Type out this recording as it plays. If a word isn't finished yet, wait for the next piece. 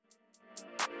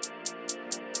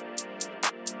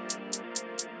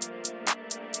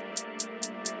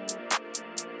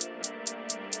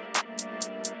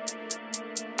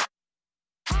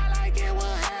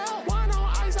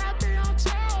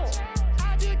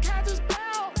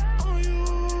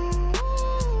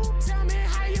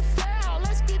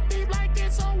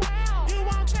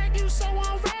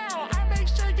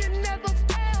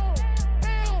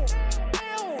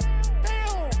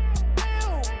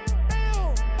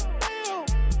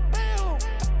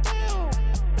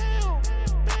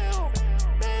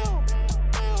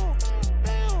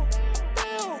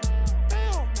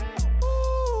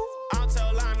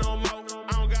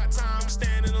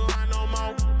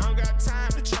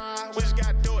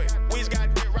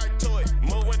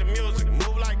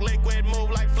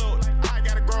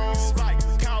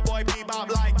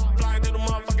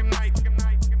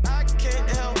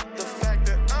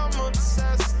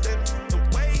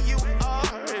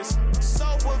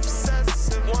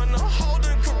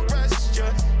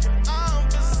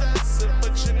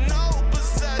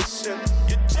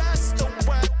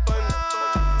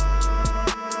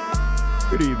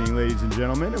and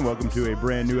gentlemen, and welcome to a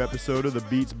brand new episode of the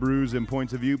Beats, Brews, and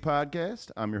Points of View podcast.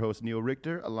 I'm your host, Neil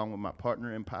Richter, along with my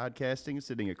partner in podcasting,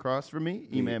 sitting across from me,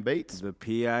 E-Man Bates. The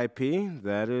PIP,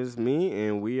 that is me,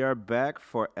 and we are back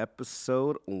for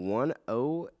episode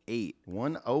 108.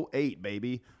 108,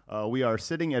 baby. We are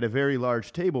sitting at a very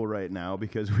large table right now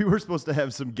because we were supposed to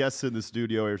have some guests in the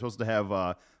studio. We were supposed to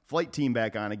have Flight Team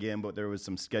back on again, but there was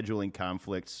some scheduling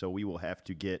conflicts, so we will have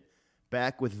to get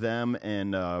back with them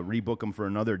and rebook them for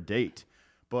another date.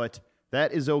 But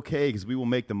that is okay because we will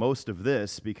make the most of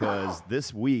this because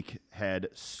this week had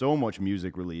so much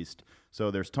music released.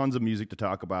 So there's tons of music to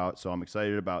talk about, so I'm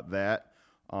excited about that.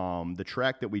 The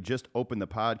track that we just opened the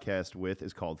podcast with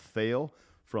is called Fail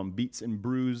from Beats and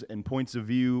Brews and Points of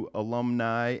View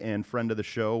alumni and friend of the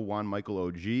show, Juan Michael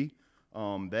OG.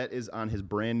 That is on his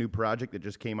brand new project that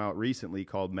just came out recently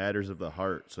called Matters of the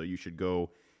Heart. So you should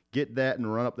go get that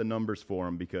and run up the numbers for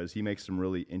him because he makes some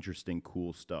really interesting,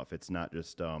 cool stuff. It's not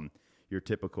just your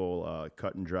typical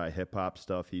cut and dry hip-hop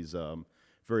stuff. He's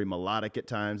very melodic at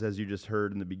times, as you just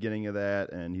heard in the beginning of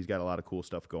that, and he's got a lot of cool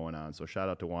stuff going on. So shout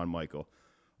out to Juan Michael.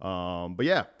 But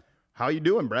yeah, how you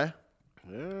doing, bruh?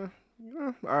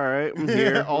 Yeah, all right, I'm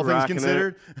here. All things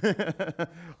considered.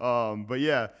 But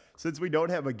yeah, since we don't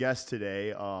have a guest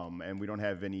today and we don't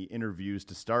have any interviews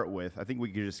to start with, I think we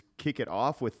could just kick it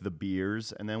off with the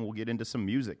beers, and then we'll get into some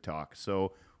music talk.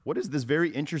 So what is this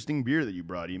very interesting beer that you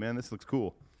brought, man? This looks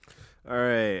cool. All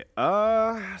right,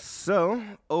 so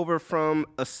over from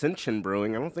Ascension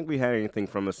Brewing, I don't think we had anything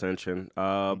from Ascension,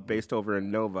 based over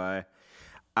in Novi.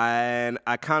 And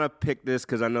I kind of picked this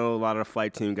because I know a lot of the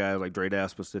Flight Team guys, like Dre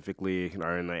Dash specifically,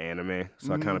 are in the anime.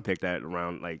 So I kind of picked that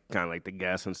around, like, kind of like the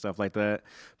guests and stuff like that.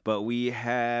 But we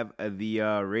have the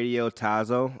Radio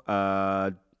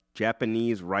Tazo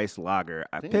Japanese rice lager.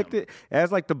 I picked it. It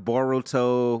has, like, the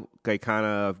Boruto, like, kind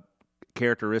of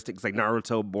characteristics, like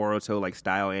Naruto, Boruto, like,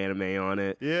 style anime on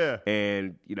it. Yeah.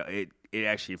 And, you know, it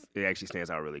actually stands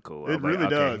out really cool. It really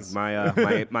does. My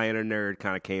my inner nerd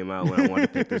kind of came out when I wanted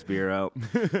to pick this beer out.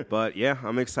 But yeah,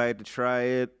 I'm excited to try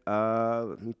it.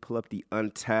 Let me pull up the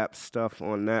Untapped stuff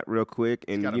on that real quick.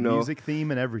 And it's got a music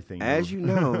theme and everything. As you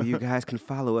know, you guys can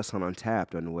follow us on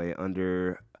Untapped on the way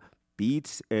under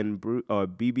Beats and Brew or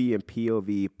BB and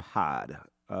POV Pod.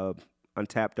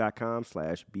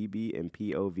 Untapped.com/BB and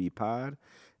POV Pod.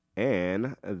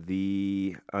 And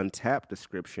the Untapped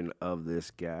description of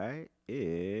this guy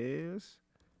is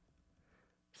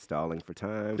stalling for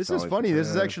time. This is funny. This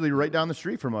is actually right down the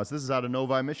street from us. This is out of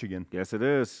Novi, Michigan. Yes, it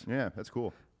is. Yeah, that's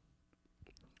cool.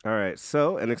 All right.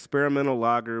 So, an experimental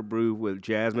lager brewed with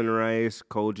jasmine rice,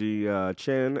 koji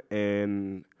chen,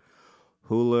 and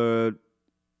hula.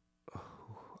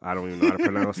 I don't even know how to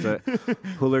pronounce that.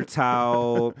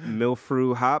 Hullertau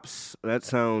Milfru hops. That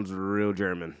sounds real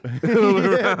German.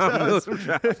 Yeah,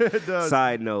 it does.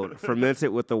 Side note, fermented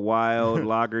with the wild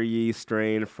lager yeast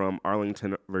strain from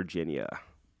Arlington, Virginia.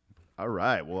 All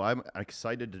right. Well, I'm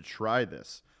excited to try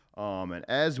this. And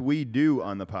as we do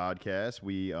on the podcast,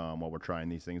 we while we're trying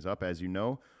these things up, as you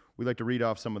know, we like to read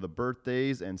off some of the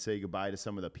birthdays and say goodbye to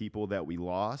some of the people that we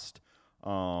lost.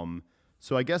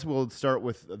 So I guess we'll start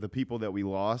with the people that we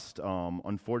lost.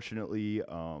 Unfortunately,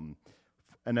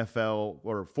 NFL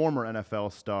or former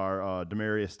NFL star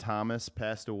Demaryius Thomas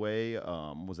passed away.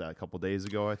 Was that a couple days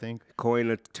ago, I think? Coined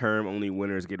the term "only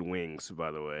winners get wings." By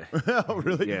the way. Oh,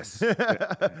 really? Yes.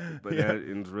 But yeah,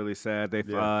 it was really sad. They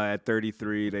at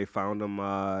 33, they found him.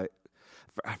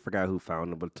 I forgot who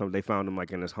found him, but they found him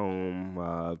like in his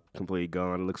home, completely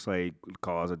gone. It looks like the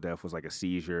cause of death was like a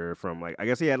seizure from like, I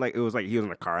guess he had like, it was like he was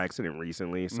in a car accident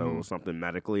recently, so it was something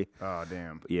medically. Oh,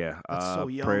 damn. But yeah. That's so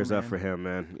young, prayers up man. for him,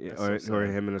 man. So or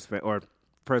him and his or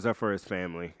prayers up for his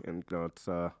family. And you know, it's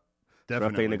a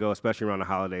rough thing to go, especially around the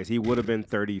holidays. He would have been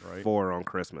 34 on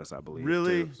Christmas, I believe.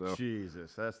 Really? Too, so.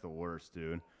 Jesus, that's the worst,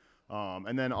 dude.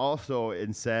 And then also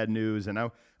in sad news, and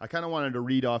I kind of wanted to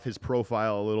read off his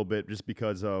profile a little bit just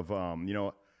because of,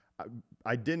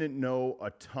 I didn't know a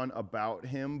ton about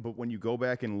him, but when you go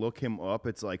back and look him up,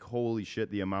 it's like, holy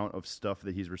shit, the amount of stuff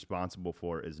that he's responsible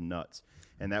for is nuts.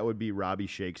 And that would be Robbie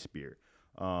Shakespeare.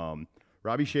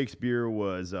 Robbie Shakespeare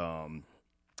was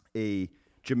a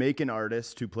Jamaican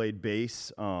artist who played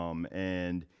bass,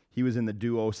 and he was in the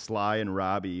duo Sly and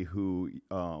Robbie, who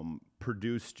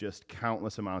produced just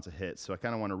countless amounts of hits. So I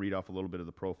kind of want to read off a little bit of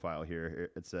the profile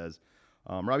here. It says,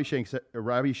 Robbie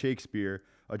Shakespeare,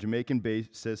 a Jamaican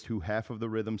bassist who half of the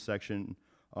rhythm section,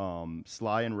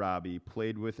 Sly and Robbie,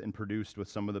 played with and produced with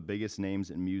some of the biggest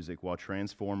names in music while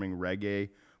transforming reggae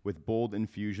with bold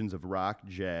infusions of rock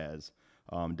jazz,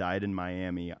 died in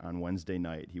Miami on Wednesday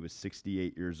night. He was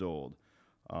 68 years old.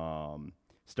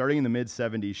 Starting in the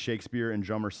mid-'70s, Shakespeare and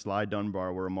drummer Sly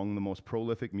Dunbar were among the most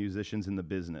prolific musicians in the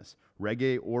business,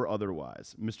 reggae or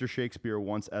otherwise. Mr. Shakespeare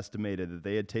once estimated that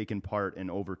they had taken part in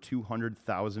over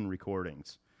 200,000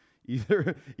 recordings,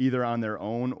 either on their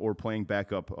own or playing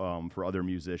backup for other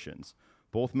musicians.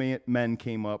 Both men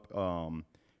came up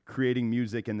creating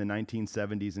music in the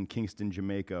 1970s in Kingston,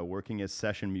 Jamaica, working as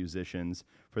session musicians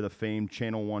for the famed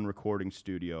Channel One recording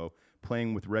studio,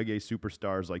 playing with reggae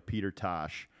superstars like Peter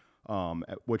Tosh,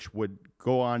 which would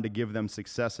go on to give them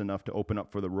success enough to open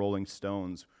up for the Rolling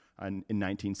Stones in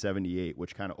 1978,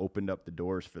 which kind of opened up the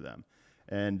doors for them.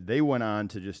 And they went on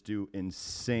to just do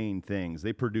insane things.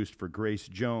 They produced for Grace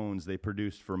Jones. They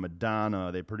produced for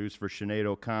Madonna. They produced for Sinead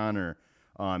O'Connor.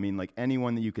 Like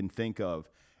anyone that you can think of.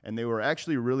 And they were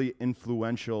actually really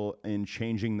influential in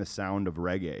changing the sound of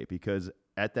reggae, because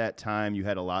at that time you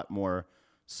had a lot more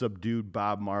subdued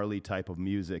Bob Marley type of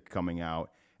music coming out.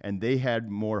 And they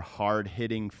had more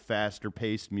hard-hitting,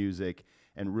 faster-paced music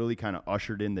and really kind of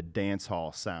ushered in the dance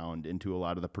hall sound into a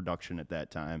lot of the production at that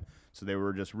time. So they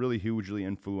were just really hugely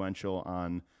influential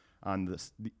on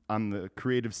the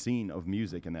creative scene of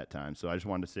music in that time. So I just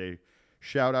wanted to say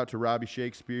shout out to Robbie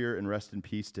Shakespeare and rest in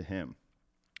peace to him.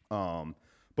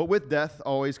 But with death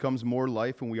always comes more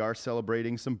life, and we are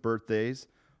celebrating some birthdays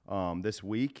this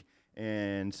week.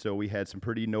 And so we had some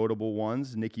pretty notable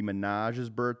ones. Nicki Minaj's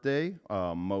birthday,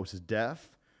 Mos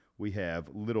Def. We have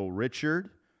Little Richard.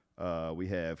 We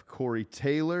have Corey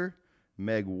Taylor,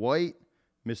 Meg White,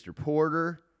 Mr.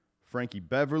 Porter, Frankie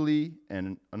Beverly,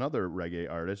 and another reggae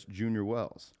artist, Junior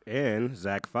Wells. And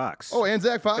Zach Fox. Oh, and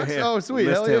Zach Fox? Yeah. Oh, sweet.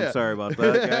 Missed Hell him. yeah. Sorry about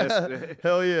that, guys.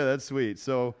 Hell yeah, that's sweet.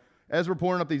 So as we're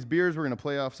pouring up these beers, we're going to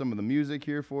play off some of the music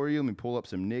here for you. Let me pull up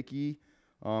some Nicki.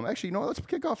 Actually, you know what? Let's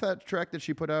kick off that track that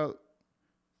she put out.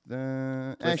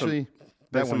 There's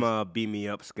some Beat Me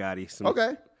Up, Scotty.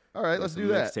 Okay. All right, let's do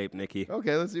that. Mixtape, Nicki.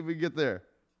 Okay, let's see if we can get there.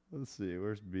 Let's see.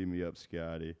 Where's Beat Me Up,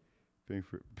 Scotty?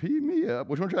 Beat Me Up.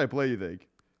 Which one should I play, you think?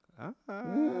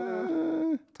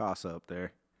 Toss up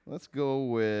there. Let's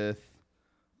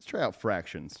try out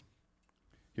Fractions.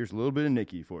 Here's a little bit of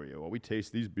Nicki for you while we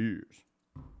taste these beers.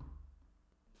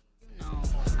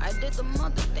 I did the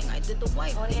mother thing, I did the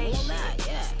wife thing, all that,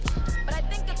 yeah. But I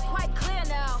think it's quite clear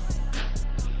now.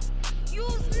 You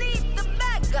need the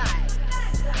bad guy.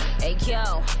 Hey,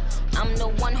 yo, I'm the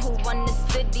one who run the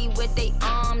city where they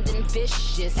armed and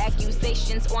vicious.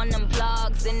 Accusations on them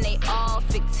blogs and they all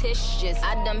fictitious.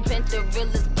 I done bent the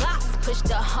realest blocks, push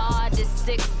the hardest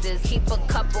sixes. Keep a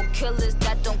couple killers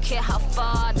that don't care how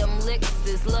far them licks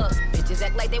is. Look, bitches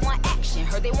act like they want action,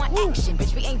 heard they want action.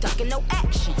 Bitch, we ain't ducking no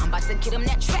action. I'm about to get them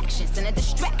that traction, send a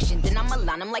distraction. Then I'ma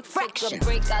line them like fraction.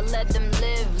 Break, I let them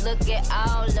live, look at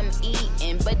all them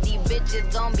eating. But these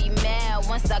bitches gon' be mad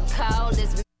once I call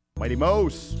this. Mighty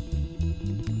Mos.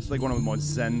 It's like one of the most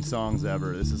zen songs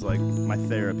ever. This is like my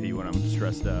therapy when I'm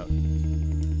stressed out.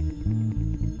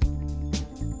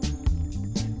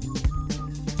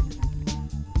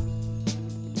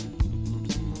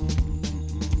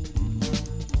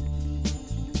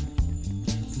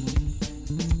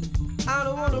 I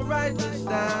don't wanna write this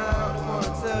down. I don't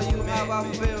wanna tell you how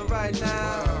I feel right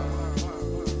now.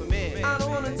 I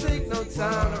don't wanna take no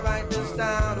time to write this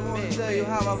down. I don't wanna tell you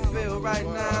how I feel right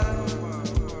now.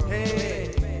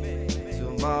 Hey,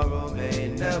 tomorrow may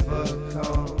never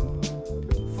come.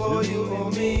 For you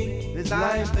or me, this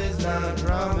life is not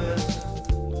promised.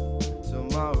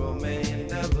 Tomorrow may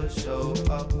never show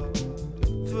up.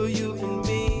 For you and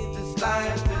me, this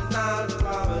life is not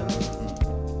promised.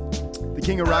 The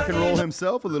king of rock and roll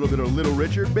himself, a little bit of Little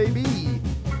Richard, baby.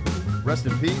 Rest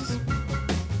in peace.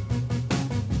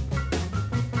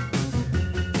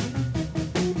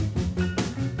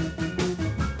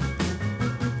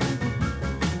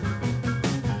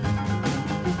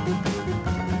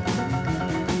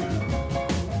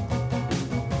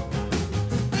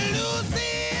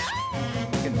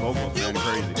 Fucking vocals, man,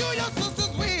 crazy.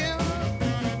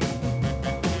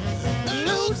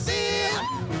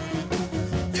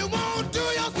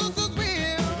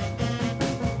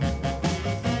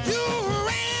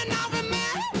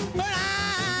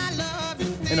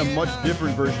 In a much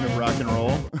different version of rock and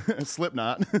roll,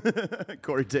 Slipknot,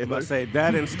 Corey Taylor. I say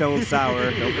that and Stone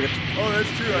Sour. Don't forget. Oh, that's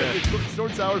true. I think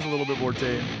Stone Sour's a little bit more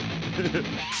tame.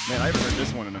 Man, I haven't heard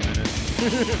this one in a minute.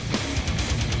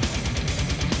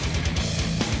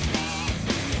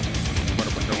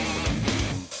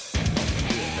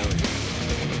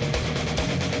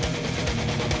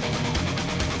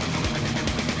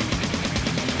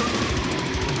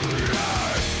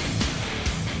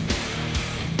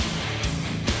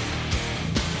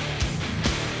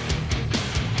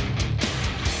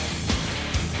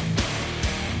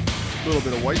 little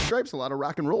bit of White Stripes, a lot of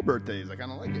rock and roll birthdays. I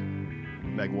kind of like it.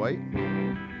 Meg White,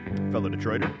 fellow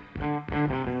Detroiter.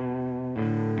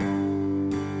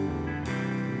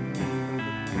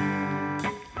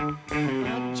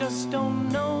 I just don't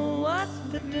know what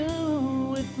to do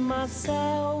with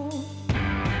myself.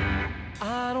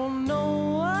 I don't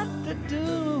know what to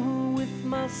do with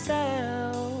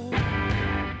myself.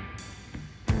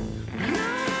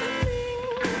 Loving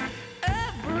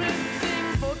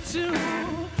everything for two,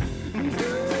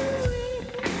 doing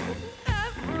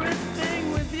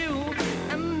everything with you,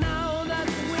 and now that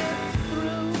we're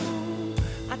through,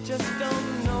 I just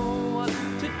don't know what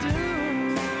to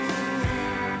do.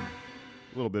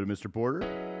 A little bit of Mr. Porter.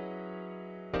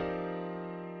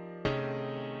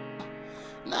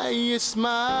 Now you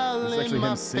smile It's actually in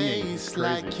my him singing. It's face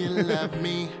crazy. like you love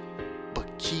me.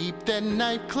 But keep that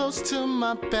knife close to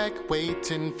my back,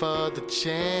 waiting for the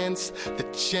chance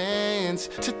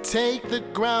to take the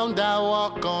ground I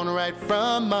walk on right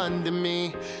from under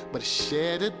me. But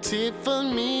shed a tear for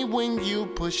me when you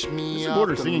push me Mr. off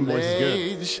Porter's the singing voice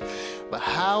is ledge. But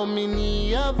how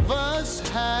many of us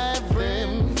have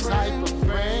them type of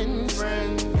friends?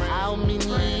 How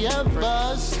many of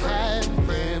us have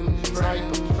them type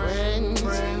of friends?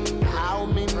 How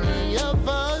many of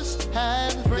us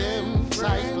have them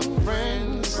type of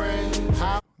friends?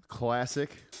 Classic.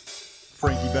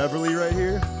 Frankie Beverly right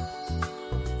here.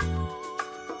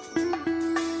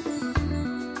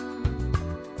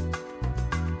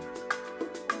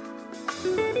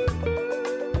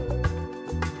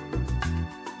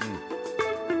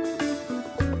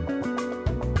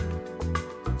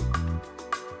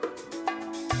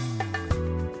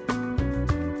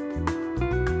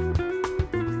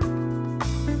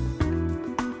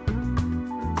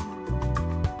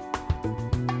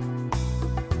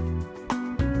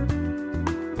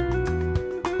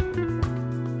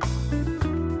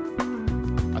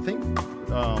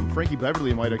 Frankie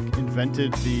Beverly might have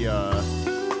invented the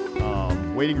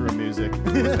waiting room music.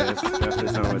 Definitely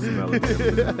sounds like some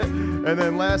melody. And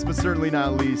then last but certainly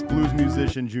not least, blues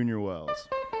musician Junior Wells.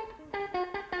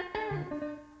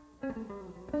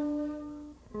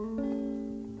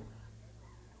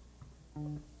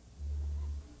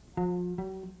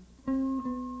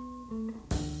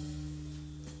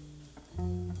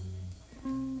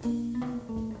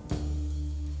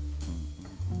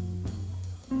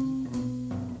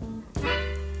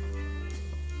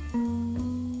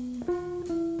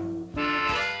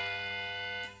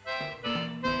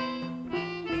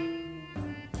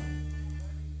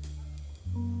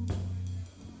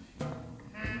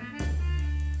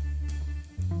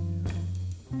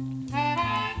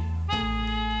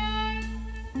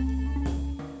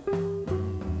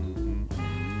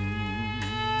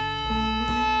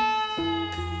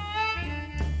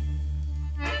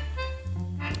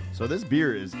 So this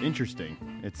beer is interesting.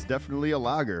 It's definitely a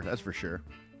lager, that's for sure.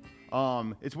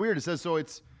 It's weird. It says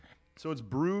it's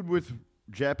brewed with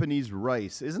Japanese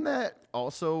rice. Isn't that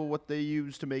also what they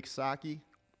use to make sake?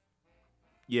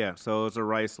 Yeah, so it's a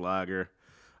rice lager.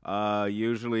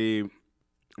 Usually,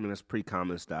 I mean, that's pretty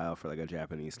common style for like a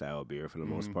Japanese style beer for the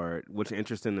most part. What's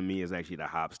interesting to me is actually the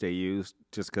hops they use,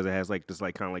 just because it has like this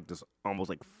like kind of like this almost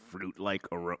like fruit like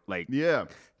Yeah.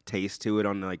 taste to it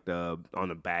on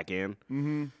the back end.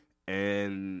 Mm-hmm.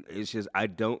 And it's just I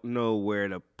don't know where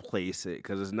to place it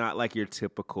because it's not like your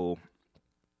typical.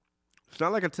 It's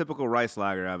not like a typical rice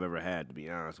lager I've ever had, to be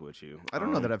honest with you. I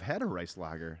don't know that I've had a rice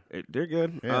lager. They're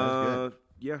good. Yeah, that's good.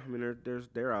 Yeah, I mean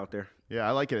they're out there. Yeah,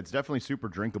 I like it. It's definitely super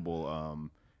drinkable. And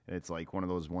it's like one of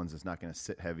those ones that's not going to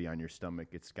sit heavy on your stomach.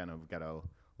 It's kind of got a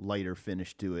lighter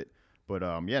finish to it. But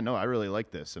yeah, no, I really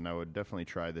like this, and I would definitely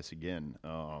try this again.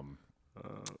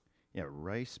 Yeah,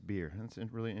 rice beer. That's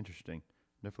really interesting.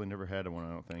 Definitely never had one, I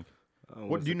don't think.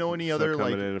 What do you know? Any other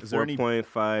like? Is there any 4.5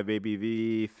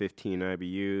 ABV, 15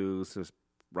 IBUs? It's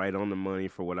right on the money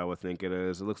for what I would think it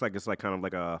is. It looks like it's like kind of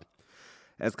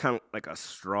like a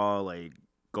straw, like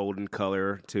golden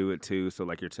color to it too. So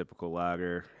like your typical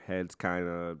lager. Head's kind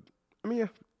of, I mean, yeah,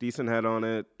 decent head on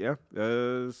it. Yeah,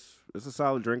 it's a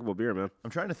solid drinkable beer, man.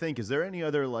 I'm trying to think. Is there any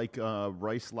other like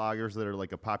rice lagers that are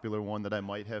like a popular one that I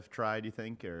might have tried? You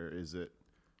think, or is it?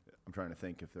 I'm trying to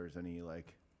think if there's any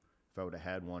like if I would have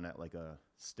had one at like a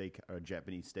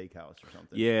Japanese steakhouse or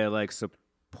something. Yeah, like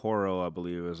Sapporo, I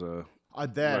believe is a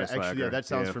that rice actually lager. yeah, that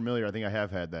sounds familiar. I think I have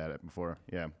had that before.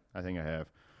 Yeah, I think I have.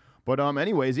 But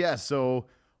anyways, yeah. So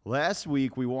last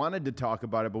week we wanted to talk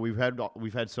about it, but we've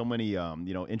had so many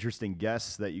interesting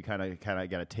guests that you kind of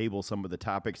got to table some of the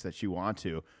topics that you want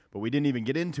to. But we didn't even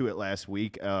get into it last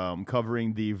week,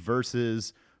 covering the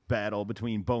Versus battle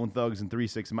between Bone Thugs and 3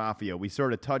 6 Mafia. We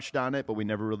sort of touched on it, but we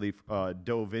never really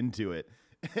dove into it.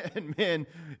 And man,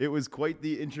 it was quite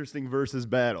the interesting versus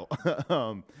battle.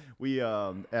 We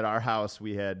at our house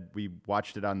we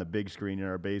watched it on the big screen in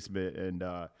our basement, and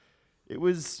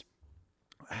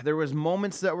there was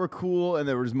moments that were cool and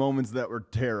there was moments that were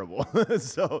terrible.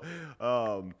 So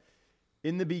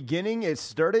in the beginning, it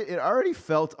already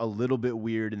felt a little bit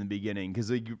weird in the beginning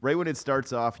because right when it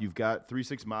starts off, you've got 3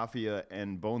 6 Mafia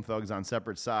and Bone Thugs on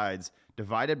separate sides,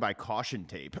 divided by caution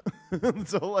tape.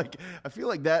 So like, I feel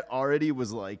like that already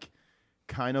was like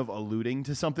kind of alluding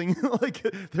to something like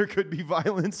there could be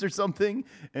violence or something.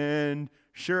 And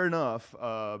sure enough,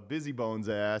 Busy Bone's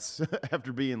ass,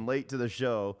 after being late to the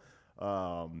show,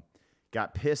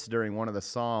 got pissed during one of the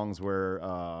songs where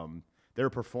they were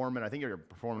performing. I think they were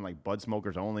performing like Bud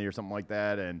Smokers Only or something like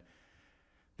that, and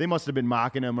they must have been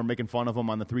mocking him or making fun of him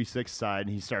on the 3 6 side,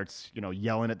 and he starts,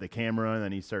 yelling at the camera, and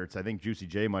then he starts, I think Juicy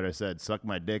J might have said, "Suck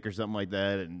my dick" or something like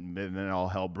that, and then all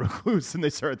hell broke loose, and they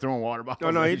started throwing water bottles.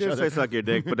 Oh, no, he each didn't other. say suck your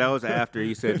dick, but that was after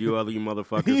he said, "You ugly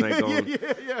motherfuckers ain't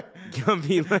gonna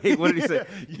be like," what did he say?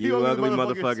 You ugly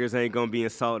motherfuckers ain't gonna be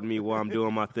insulting me while I'm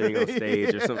doing my thing on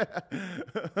stage or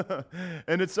something.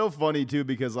 And it's so funny, too,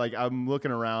 because, like, I'm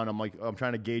looking around, I'm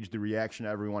trying to gauge the reaction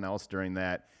of everyone else during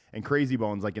that. And Crazy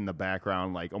Bone's like in the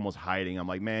background, like almost hiding. I'm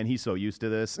like, man, he's so used to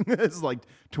this. It's like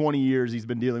 20 years he's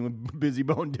been dealing with Busy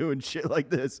Bone doing shit like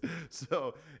this.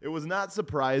 So it was not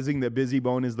surprising that Busy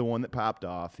Bone is the one that popped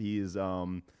off. He is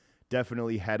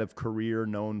definitely head of career,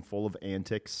 known full of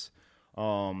antics.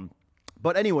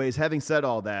 But anyways, having said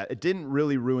all that, it didn't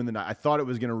really ruin the night. I thought it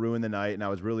was going to ruin the night, and I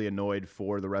was really annoyed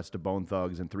for the rest of Bone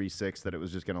Thugs and 3 6 that it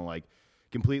was just going to like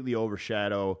completely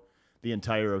overshadow the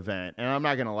entire event. And I'm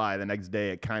not going to lie, the next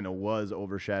day it kind of was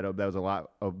overshadowed. That was a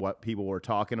lot of what people were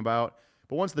talking about.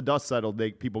 But once the dust settled,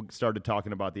 people started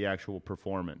talking about the actual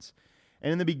performance.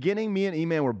 And in the beginning, me and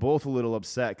E-Man were both a little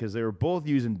upset because they were both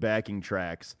using backing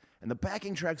tracks. And the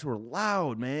backing tracks were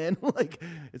loud, man.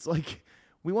 It's like,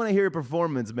 we want to hear a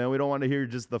performance, man. We don't want to hear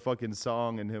just the fucking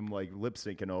song and him like lip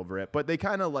syncing over it. But they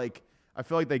kind of like, I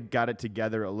feel like they got it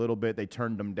together a little bit. They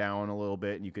turned them down a little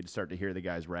bit, and you could start to hear the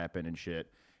guys rapping and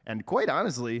shit. And quite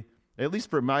honestly, at least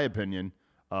for my opinion,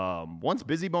 once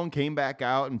Busy Bone came back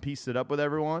out and pieced it up with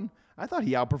everyone, I thought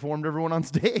he outperformed everyone on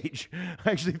stage.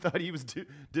 I actually thought he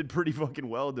did pretty fucking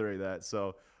well during that.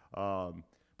 So,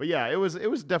 but yeah, it was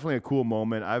definitely a cool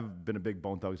moment. I've been a big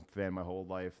Bone Thugs fan my whole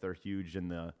life. They're huge in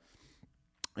the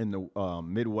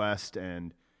Midwest,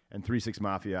 and 3 6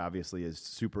 Mafia obviously is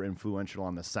super influential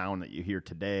on the sound that you hear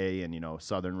today, and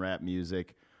Southern rap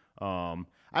music.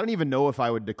 I don't even know if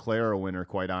I would declare a winner,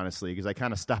 quite honestly, because I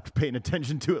kind of stopped paying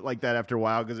attention to it like that after a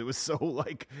while because it was so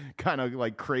like kind of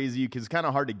like crazy. Because it's kind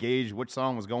of hard to gauge which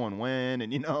song was going when,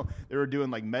 and they were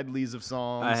doing like medleys of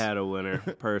songs. I had a winner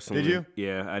personally. Did you?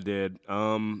 Yeah, I did.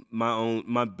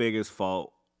 My biggest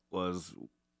fault was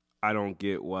I don't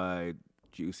get why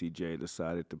Juicy J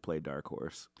decided to play Dark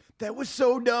Horse. That was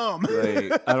so dumb.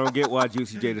 Like, I don't get why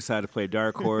Juicy J decided to play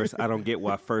Dark Horse. I don't get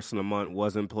why First of the Month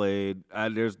wasn't played.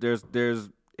 There's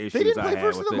issues They didn't play I had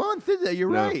First with of the it. Month, did they? You're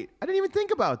No. right. I didn't even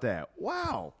think about that.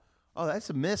 Wow. Oh, that's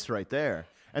a miss right there.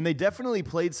 And they definitely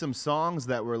played some songs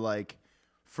that were like,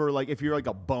 for like, if you're like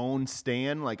a Bone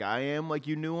stan like I am, like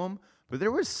you knew them. But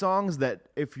there were songs that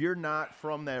if you're not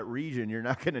from that region, you're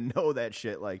not going to know that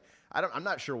shit. Like, I'm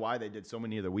not sure why they did so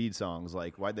many of the weed songs.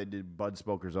 Like, why they did Bud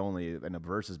Smokers Only in a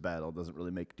versus battle doesn't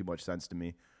really make too much sense to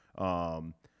me.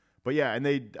 But yeah, and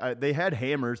they had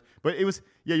hammers, but it was,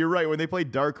 yeah, you're right. When they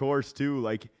played Dark Horse too,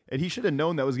 like, and he should have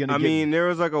known that was going to. I mean, there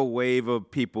was like a wave of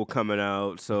people coming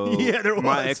out, so yeah, there was.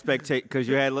 My expectation, because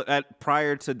you had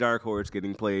prior to Dark Horse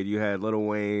getting played, you had Lil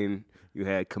Wayne, you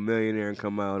had Chamillionaire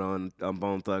come out on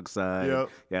Bone Thugs side, Yep.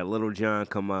 You had Little John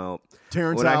come out.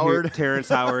 Terrence Howard. Terrence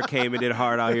Howard came and did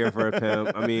Hard Out Here for a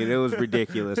Pimp. I mean, it was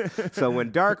ridiculous. So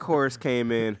when Dark Horse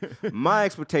came in, my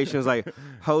expectation was like,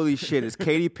 holy shit, is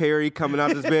Katy Perry coming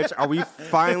out this bitch? Are we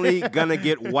finally going to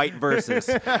get white verses?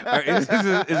 Is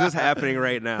this happening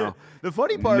right now? The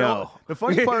funny part, No. the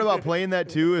funny part about playing that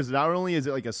too is not only is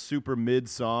it like a super mid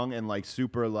song and like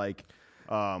super like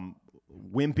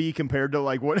wimpy compared to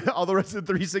like what all the rest of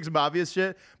the 3 6 Mafia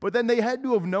shit, but then they had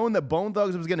to have known that Bone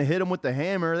Thugs was gonna hit him with the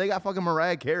hammer. They got fucking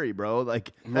Mariah Carey, bro.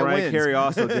 Like that Mariah wins. Carey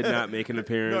also did not make an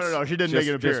appearance. No, she didn't make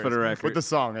an appearance Just for the record. with the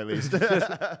song at least.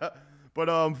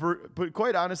 But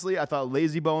quite honestly, I thought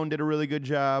Lazy Bone did a really good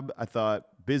job. I thought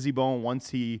Busy Bone, once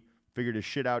he figured his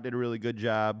shit out, did a really good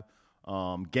job.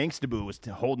 Gangsta Boo was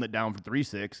holding it down for 3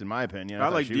 6 in my opinion. I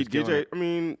thought like she was killing DJ. it. I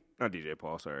mean, not DJ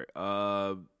Paul. Sorry.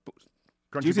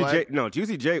 Crunchy Black?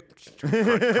 Juicy J,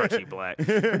 Crunchy Black.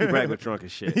 Crunchy Black was drunk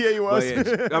as shit. Yeah, he was.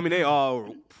 Yeah, I mean, they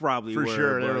all probably For were.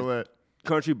 sure, they but were lit.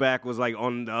 Country Back was like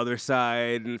on the other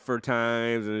side and for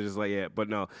times, and it's just like, yeah. But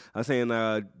no, I was saying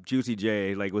Juicy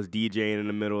J like was DJing in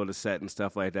the middle of the set and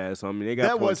stuff like that. So I mean, they got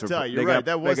That points was for, tight. You're they right. got,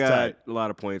 That was they got tight. a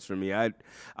lot of points for me. I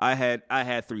had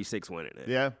 3-6 winning it.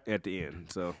 Yeah. At the end,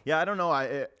 so. Yeah, I don't know.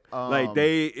 Like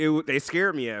they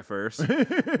scared me at first.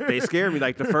 They scared me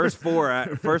like the first four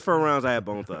rounds I had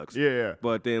Bone Thugs. Yeah.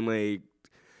 But then like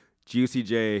Juicy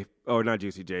J, or not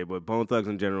Juicy J, but Bone Thugs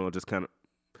in general just kind of.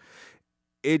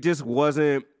 It just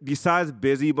wasn't. Besides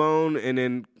Busy Bone, and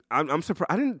then I'm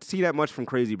surprised I didn't see that much from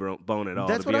Crazy Bone at all.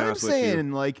 That's to be what I'm honest with you.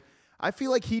 saying. Like, I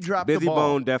feel like he dropped Busy the ball.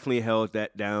 Bone definitely held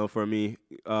that down for me.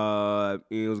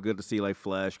 It was good to see like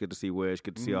Flesh, good to see Wish,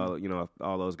 good to see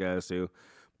all those guys too.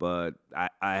 But I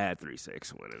had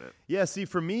 3-6 winning it. Yeah, see,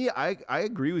 for me, I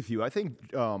agree with you. I think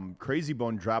Crazy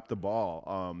Bone dropped the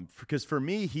ball because for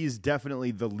me, he's definitely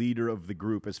the leader of the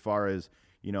group as far as,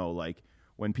 like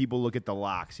when people look at the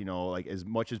locks, like as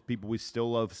much as we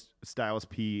still love Styles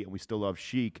P and we still love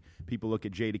Sheik, people look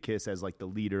at Jadakiss as like the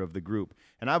leader of the group.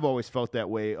 And I've always felt that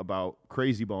way about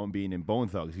Crazy Bone being in Bone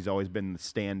Thugs. He's always been the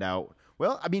standout.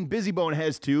 Well, I mean, Busy Bone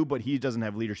has too, but he doesn't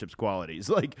have leadership qualities.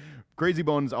 Like, Crazy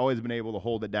Bone's always been able to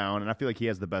hold it down, and I feel like he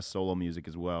has the best solo music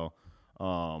as well.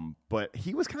 But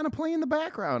he was kind of playing the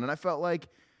background, and I felt like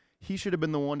he should have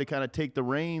been the one to kind of take the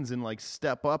reins and, like,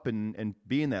 step up and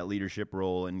be in that leadership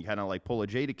role and kind of, like, pull a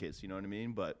Jadakiss, you know what I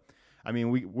mean? But, I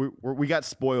mean, we got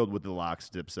spoiled with the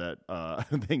Locks Dipset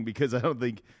thing because I don't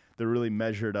think they're really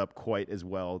measured up quite as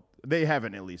well. They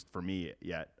haven't, at least for me,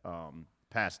 yet,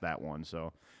 past that one,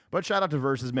 so... But shout out to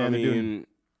Versus, man. I mean,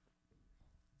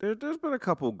 there's been a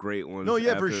couple great ones. No,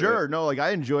 yeah, for after sure. that. No, like I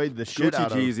enjoyed the shit Gucci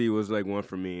out of. Jeezy was like one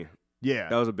for me. Yeah,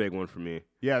 That was a big one for me.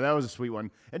 yeah, that was a sweet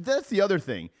one. And that's the other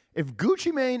thing. If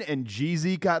Gucci Mane and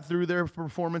Jeezy got through their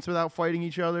performance without fighting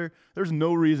each other, there's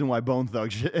no reason why Bone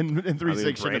Thugs and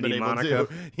 3-6 should have been Brandy able Monaco.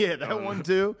 to. Yeah, that one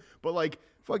too. But like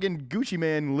fucking Gucci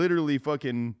Mane literally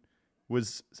fucking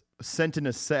was sent an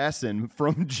assassin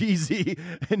from Jeezy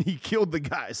and he killed the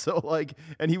guy. So like,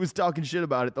 and he was talking shit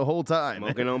about it the whole time.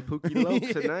 Smoking on Pookie Loc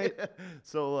tonight.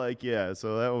 So like, yeah,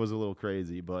 so that was a little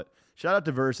crazy, but shout out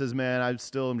to Versus, man. I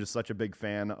still am just such a big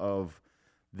fan of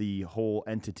the whole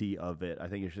entity of it. I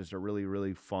think it's just a really,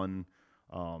 really fun,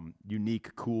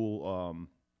 unique, cool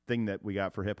thing that we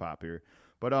got for hip hop here.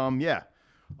 But yeah,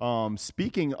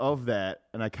 speaking of that,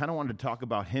 and I kind of wanted to talk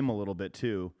about him a little bit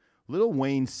too. Lil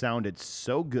Wayne sounded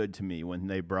so good to me when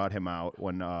they brought him out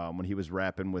when he was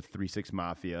rapping with 3-6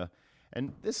 Mafia.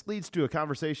 And this leads to a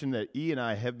conversation that E and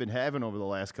I have been having over the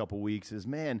last couple weeks is,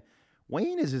 man,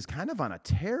 Wayne is just kind of on a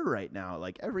tear right now.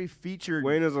 Like every featured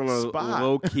Wayne is on a spot.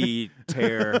 low-key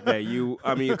tear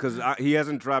because he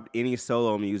hasn't dropped any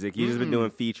solo music. He's just been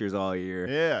doing features all year.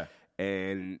 Yeah.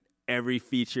 And every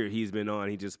feature he's been on,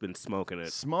 he's just been smoking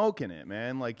it. Smoking it,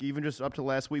 man. Like even just up to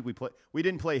last week, we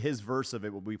didn't play his verse of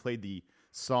it, but we played the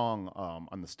song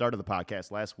on the start of the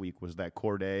podcast last week was that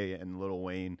Cordae and Lil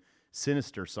Wayne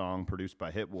Sinister song produced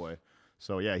by Hit Boy.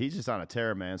 So yeah, he's just on a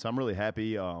tear, man. So I'm really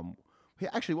happy.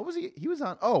 Actually, what was he? He was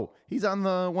on. Oh, he's on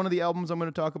one of the albums I'm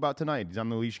going to talk about tonight. He's on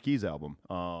the Alicia Keys album.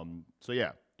 So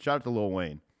yeah, shout out to Lil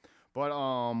Wayne. But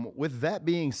with that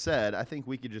being said, I think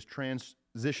we could just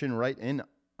transition right in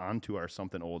onto our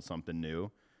something old, something new,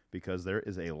 because there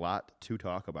is a lot to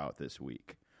talk about this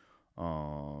week.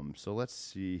 So let's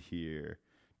see here.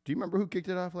 Do you remember who kicked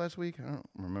it off last week? I don't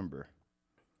remember.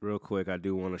 Real quick, I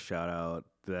do want to shout out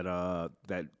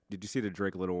that did you see the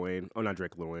Drake Lil Wayne? Oh, not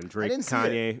Drake Lil Wayne. Drake didn't see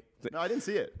Kanye. No, I didn't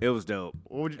see it. It was dope.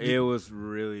 It was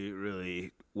really,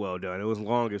 really well done. It was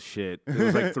long as shit. It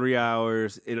was like 3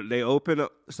 hours. They opened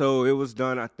up, so it was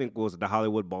done. I think was the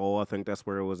Hollywood Bowl. I think that's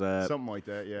where it was at. Something like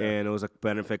that. Yeah. And it was a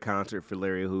benefit concert for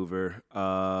Larry Hoover.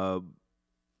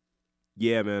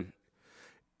 Yeah, man.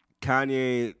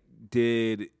 Kanye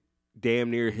did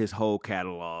damn near his whole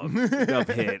catalog of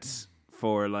hits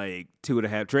for like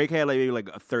 2.5. Drake had like maybe like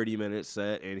a 30-minute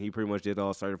set, and he pretty much did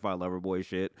all Certified Lover Boy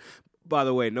shit. By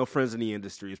the way, No Friends in the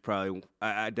Industry is probably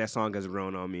that song has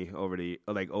grown on me over the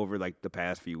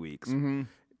past few weeks. Mm-hmm.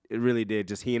 It really did.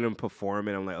 Just hearing him perform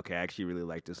it, I'm like, okay, I actually really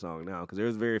like this song now because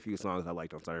there's very few songs I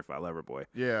liked on Certified Lover Boy.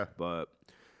 Yeah. But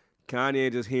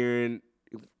Kanye just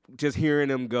hearing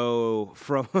him go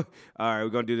from all right, we're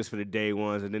gonna do this for the day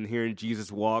ones, and then hearing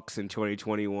Jesus Walks in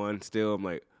 2021. Still, I'm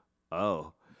like,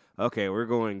 oh, okay, we're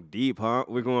going deep, huh?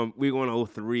 We're going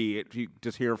 03.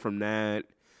 Just hearing from that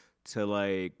to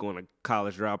like going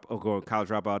college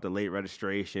dropout to late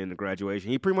registration to graduation.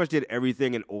 He pretty much did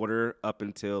everything in order up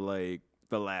until like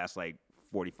the last like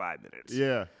 45 minutes.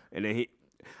 Yeah. And then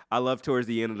I love towards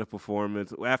the end of the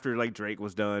performance, after like Drake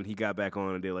was done, he got back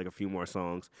on and did like a few more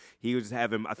songs. He was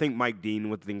having, I think Mike Dean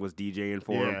was DJing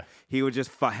for him. He was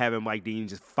just having Mike Dean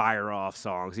just fire off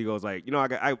songs. He goes like,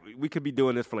 we could be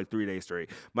doing this for like 3 days straight.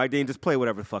 Mike Dean, just play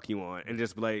whatever the fuck you want, and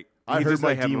just like I heard just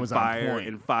Mike like Dean was fire on point.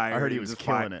 and fire. I heard he was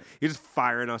killing it. He's just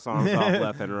firing us songs off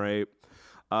left and right.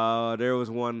 There was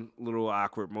one little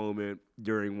awkward moment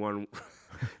during one.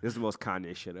 This is the most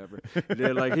Kanye shit ever.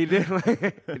 He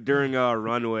did during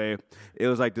Runway. It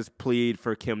was like this plead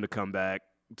for Kim to come back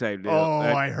type deal. Oh,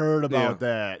 I heard about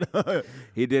that.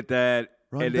 He did that.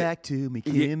 Run back to me,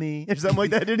 Kimmy, or something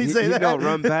like that. Did he say that? No,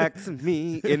 run back to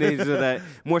me, and then he said that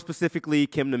more specifically,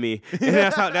 Kim to me. And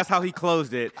that's how he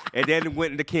closed it, and then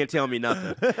went into Can't Tell Me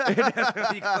Nothing.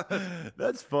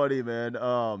 That's funny, man.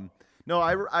 No,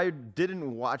 I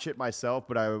didn't watch it myself,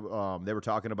 but they were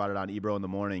talking about it on Ebro in the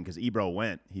morning because Ebro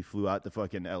went. He flew out to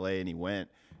fucking L.A. and he went,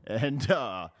 and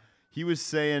he was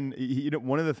saying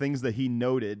one of the things that he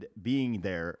noted being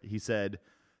there. He said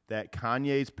that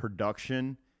Kanye's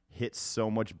production hits so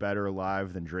much better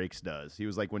live than Drake's does. He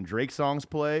was like, when Drake songs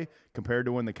play compared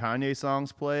to when the Kanye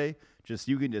songs play,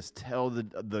 you can just tell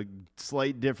the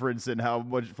slight difference in how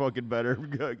much fucking better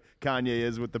Kanye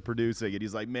is with the producing. And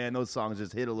he's like, man, those songs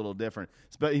just hit a little different.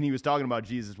 And he was talking about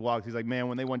Jesus Walks. He's like, man,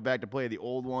 when they went back to play the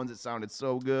old ones, it sounded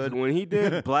so good. When he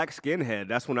did Black Skinhead,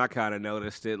 that's when I kind of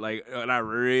noticed it. Like, and I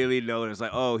really noticed,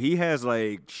 like, oh, he has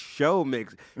like show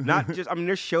mix. Not just,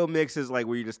 there's show mixes like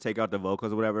where you just take out the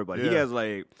vocals or whatever, but he has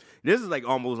like, this is like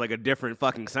almost like a different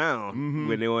fucking sound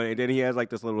when they went. And then he has like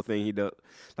this little thing he does.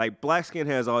 Like, Black Skinhead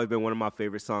has always been one of my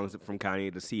favorite songs from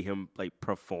Kanye to see him like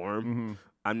perform.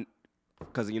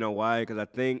 Because you know why? Because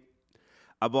I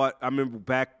remember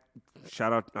back.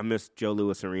 Shout out, I miss Joe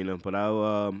Louis Arena, but I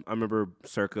remember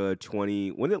circa 20.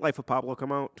 When did Life of Pablo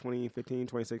come out? 2015,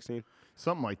 2016,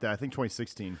 something like that. I think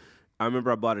 2016. I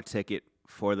remember I bought a ticket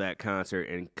for that concert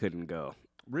and couldn't go.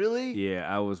 Really?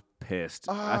 Yeah, I was pissed.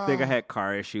 I think I had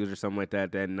car issues or something like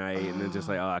that night, and then just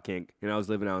like, I can't. I was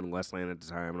living out in Westland at the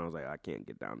time, and I was like, I can't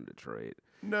get down to Detroit.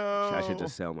 No. I should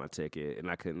just sell my ticket, and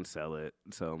I couldn't sell it.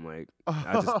 So I'm like,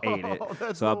 I just ate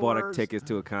it. So I bought tickets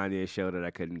to a Kanye show that I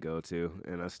couldn't go to,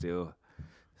 and I still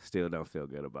don't feel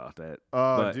good about that.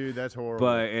 Oh, dude, that's horrible.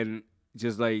 And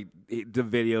just like the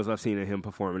videos I've seen of him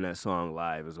performing that song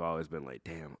live has always been like,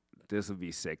 damn, this would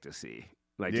be sick to see.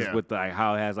 Like, just with like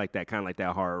how it has like that kind of like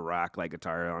that hard rock like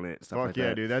guitar on it, stuff Fuck like yeah,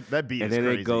 that. dude, that beat and is then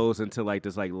crazy. It goes into like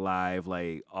this like live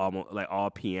like almost like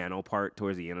all piano part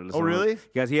towards the end of the song. Oh really?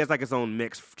 Because he has like his own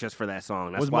mix just for that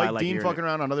song. That's was why Mike I like Dean fucking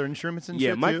around on other instruments and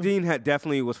shit Mike too? Dean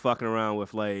definitely was fucking around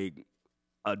with like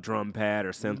a drum pad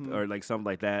or synth or like something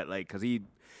like that. Like, because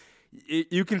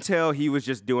you can tell he was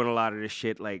just doing a lot of this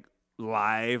shit like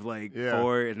live, like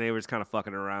for it, and they were just kind of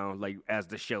fucking around like as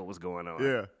the show was going on.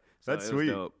 Yeah, so that's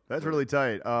sweet. That's really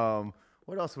tight.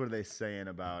 What else were they saying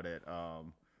about it?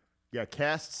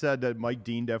 Cast said that Mike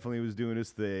Dean definitely was doing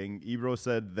his thing. Ebro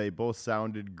said they both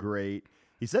sounded great.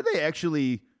 He said they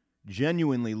actually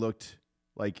genuinely looked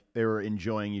like they were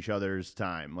enjoying each other's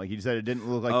time. Like, he said it didn't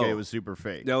look like it was super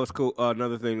fake. That was cool.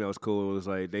 Another thing that was cool was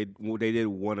like they did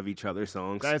one of each other's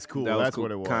songs. That's cool. That's cool.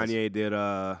 What it was. Kanye did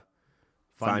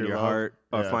Find Your Heart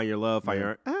or Find Your Love. Find Your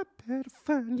Heart. I better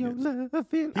find your love.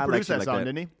 He produced that song,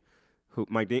 didn't he? Who,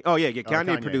 Mike Dean? Oh, yeah.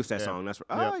 Kanye produced that yeah. song. That's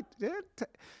right.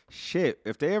 Shit.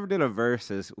 If they ever did a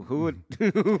versus, who would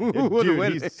Dude,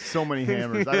 win? he's so many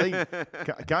hammers. I think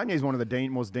Kanye's one of the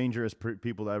most dangerous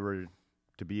people ever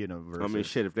to be in a versus. I mean,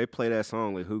 shit. If they play that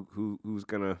song, like who's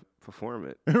gonna perform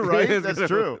it? Right? That's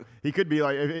true. He could be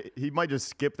like, he might just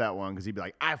skip that one because he'd be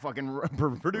like, I fucking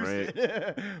produced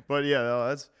it. But yeah, no,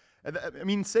 that's. I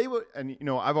mean, say what, and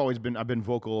I've been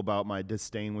vocal about my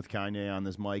disdain with Kanye on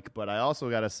this mic, but I also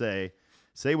gotta say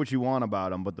what you want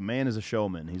about him, but the man is a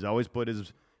showman. He's always put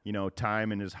his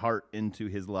time and his heart into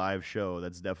his live show.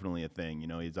 That's definitely a thing.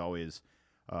 He's always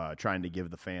trying to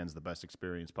give the fans the best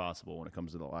experience possible when it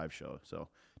comes to the live show. So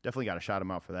definitely got to shout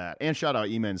him out for that, and shout out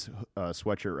Eman's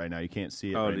sweatshirt right now. You can't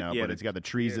see it right now, but it's got the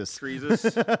Treesus,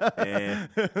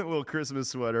 little Christmas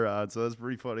sweater on. So that's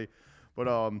pretty funny. But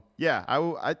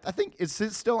I think it's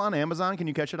still on Amazon. Can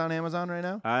you catch it on Amazon right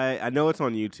now? I know it's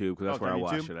on YouTube because that's where I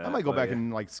watch it at. I might go back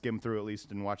and like skim through at least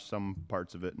and watch some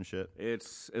parts of it and shit.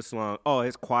 It's long. Oh,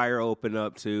 his choir opened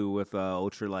up too with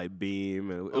Ultralight Beam.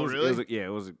 Really? It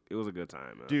was a good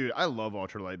time, man. Dude, I love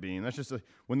Ultralight Beam. That's just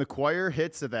when the choir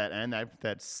hits at that end,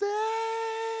 that save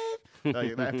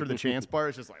after the chants part,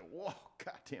 it's just like, whoa,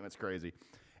 god damn, it's crazy.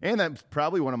 And that's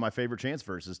probably one of my favorite chants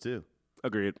verses too.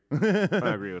 Agreed.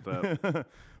 I agree with that.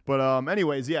 But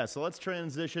anyways, yeah, so let's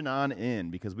transition on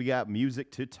in because we got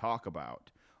music to talk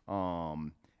about.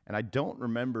 And And I don't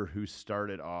remember who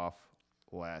started off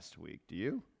last week. Do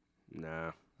you?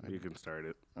 Nah, you can start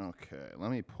it. Okay, let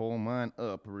me pull mine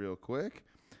up real quick.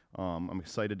 I'm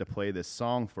excited to play this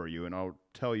song for you, and I'll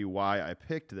tell you why I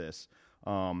picked this.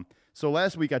 So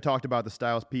last week I talked about the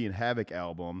Styles P and Havoc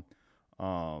album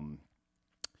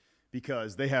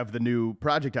because they have the new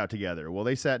project out together. Well,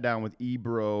 they sat down with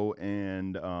Ebro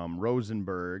and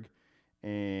Rosenberg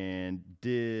and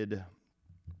did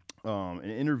an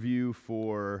interview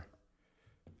for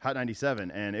Hot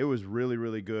 97, and it was really,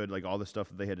 really good, like all the stuff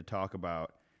that they had to talk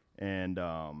about. And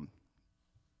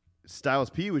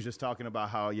Styles P was just talking about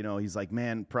how, you know, he's like,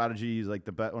 man, Prodigy is like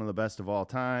one of the best of all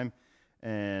time.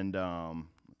 And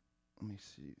let me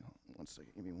see. 1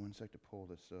 second. Give me 1 sec to pull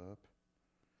this up.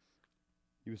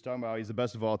 He was talking about how he's the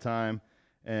best of all time.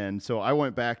 And so I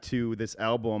went back to this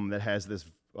album that has this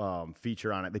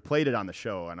feature on it. They played it on the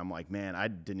show, and I'm like, man, I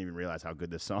didn't even realize how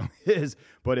good this song is.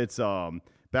 But it's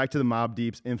back to the Mobb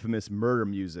Deep's infamous Murder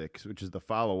Music, which is the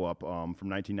follow-up from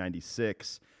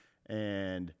 1996.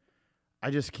 And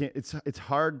I just can't. It's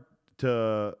hard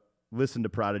to listen to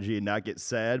Prodigy and not get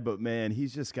sad, but man,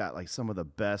 he's just got like some of the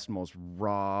best, most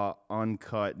raw,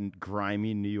 uncut, and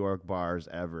grimy New York bars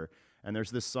ever. And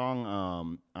there's this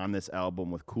song on this album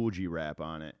with Kool G Rap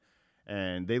on it,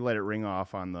 and they let it ring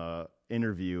off on the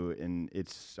interview, and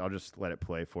I'll just let it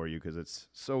play for you because it's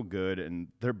so good, and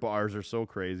their bars are so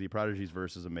crazy. Prodigy's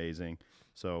verse is amazing.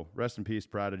 So rest in peace,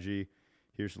 Prodigy.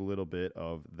 Here's a little bit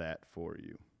of that for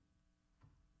you.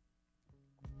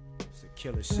 It's a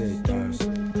killer shit, guys.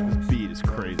 This beat is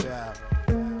crazy. Shout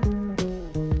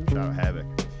out Havoc.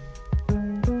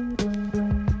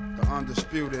 The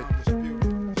undisputed.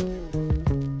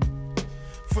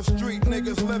 For street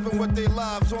niggas living with their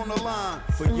lives on the line.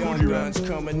 For young guns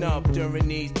coming up during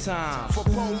these times. For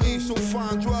police who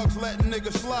find drugs letting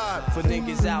niggas slide. For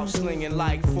niggas out slinging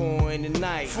like 4 in the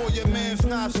night. For your mans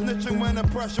not snitching when the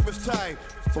pressure is tight.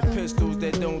 For pistols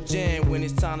that don't jam when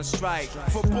it's time to strike.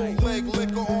 For bootleg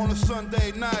liquor on a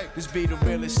Sunday night. This be the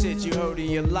realest shit you heard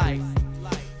in your life.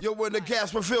 Yo, when the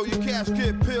gas refill, your cash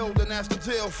get pilled, and that's the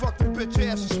deal. Fuck the bitch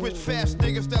ass and switch fast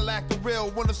niggas that lack the real.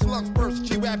 When the slugs burst,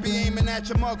 G-Rap be aiming at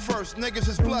your mug first. Niggas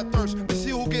is bloodthirst, we see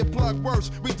who get plugged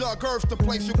worse. We dug earth to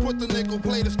place you, put the nickel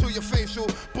platers to your facial.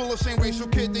 Bullets ain't racial,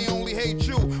 kid, they only hate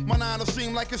you. My nine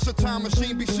seem like it's a time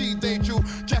machine, BC date you.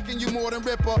 Jacking you more than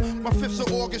Ripper, my fifth's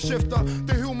an organ shifter.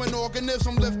 The human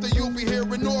organism lifter, you'll be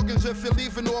hearing organs if you're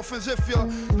leaving orphans. If you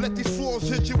let these floors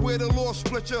hit you with a law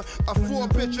split you. A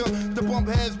 4-pitcher, the bump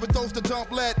heads with those that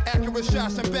dump lead, accurate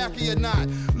shots in back of your knot.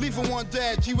 Leaving one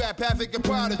dead, G-Rap, Havoc, and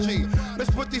Prodigy. Let's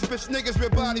put these bitch niggas where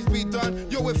bodies be done.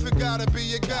 Yo, if it gotta be,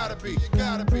 it gotta be, it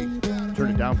gotta be. Turn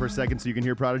it down for a second so you can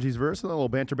hear Prodigy's verse. A little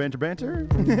banter. For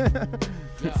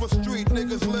street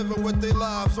niggas living with their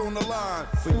lives on the line.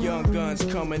 For young guns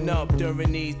coming up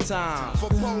during these times. For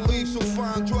police who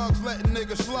find drugs letting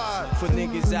niggas slide. For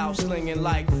niggas out slinging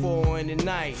like 4 in the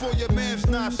night. For your mans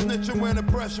not snitching when the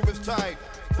pressure is tight.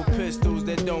 For pistols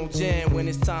that don't jam when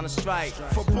it's time to strike.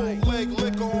 For bootleg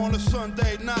liquor on a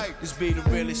Sunday night. This be the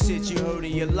realest shit you heard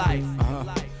in your life.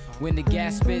 When the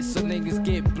gas spits, some niggas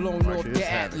get blown off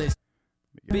the atlas.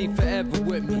 Be forever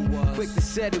with me, quick to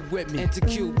set it with me. Enter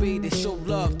QB, they show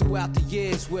love throughout the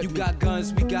years with me. You got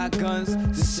guns, we got guns,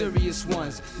 the serious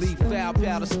ones. Leave foul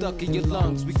powder stuck in your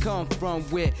lungs. We come from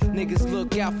where niggas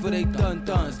look out for they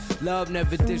dun-duns. Love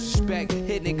never disrespect,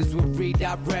 hit niggas with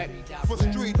redirect. For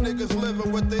street niggas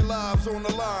living with their lives on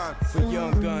the line. For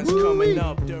young guns coming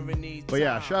up during these But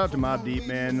yeah, shout out to Mobb Deep,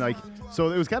 man. Like, so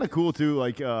it was kind of cool too.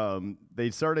 Like, they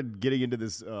started getting into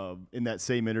this in that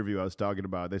same interview I was talking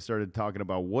about. They started talking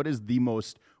about what's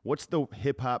the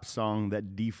hip hop song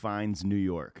that defines New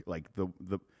York, like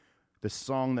the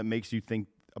song that makes you think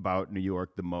about New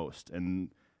York the most. And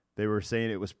they were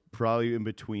saying it was probably in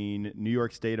between New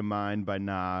York State of Mind by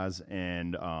Nas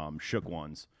and Shook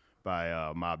Ones by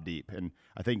Mobb Deep. And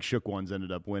I think Shook Ones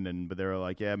ended up winning, but they were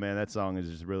like, yeah, man, that song is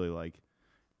just really like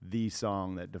the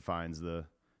song that defines the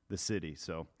city.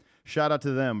 So shout out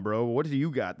to them, bro. What do you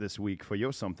got this week for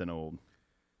your something old?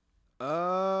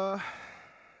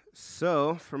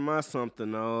 So for my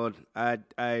something old,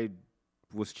 I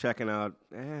was checking out.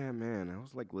 Man, I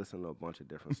was like listening to a bunch of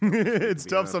different stuff. It's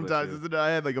tough sometimes, isn't it?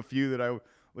 I had like a few that I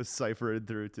was ciphering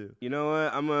through too. You know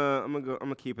what? I'm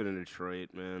gonna keep it in Detroit,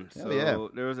 man. Hell yeah.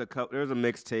 There was a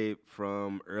mixtape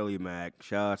from Early Mac.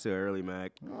 Shout out to Early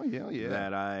Mac. Oh yeah.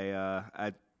 That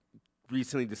I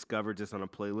recently discovered just on a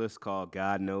playlist called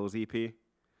God Knows EP.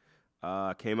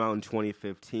 Came out in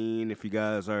 2015. If you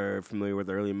guys are familiar with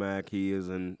Early Mac, he is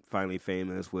finally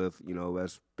famous with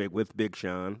Big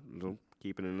Sean,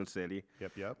 keeping it in the city.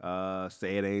 Yep.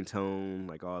 Say It Ain't Tone,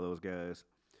 like all those guys.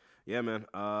 Yeah, man.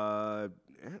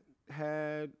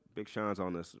 Had Big Sean's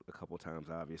on this a couple times,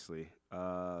 obviously.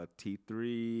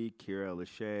 T3, Kira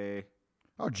Lachey.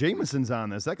 Oh, Jameson's on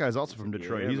this. That guy's also from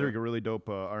Detroit. Yeah, He's man. like a really dope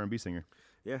R&B singer.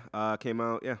 Yeah, came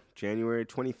out, January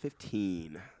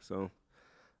 2015. So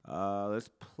let's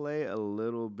play a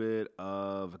little bit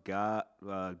of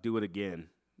Do It Again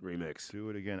remix. Do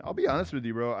It Again. I'll be honest with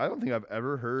you, bro. I don't think I've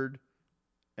ever heard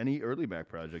any early Mac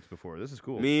projects before. This is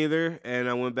cool. Me either. And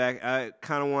I went back. I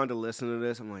kind of wanted to listen to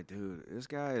this. I'm like, dude, this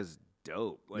guy is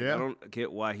dope. Like, Yeah. I don't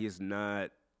get why he's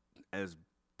not as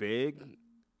big, I'm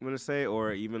going to say,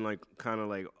 or even like kind of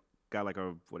like got like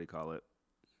a, what do you call it?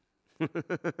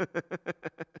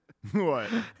 What?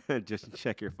 Just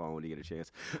check your phone when you get a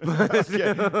chance.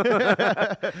 Okay.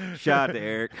 Shout out to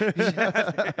Eric.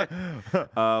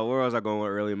 Where was I going with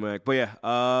early Mac? But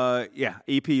yeah,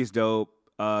 EP is dope.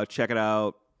 Check it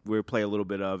out. We'll play a little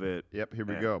bit of it. Yep, here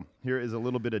we go. Here is a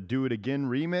little bit of Do It Again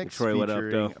remix Troy, what up,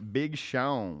 featuring though? Big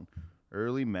Sean,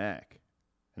 Early Mac.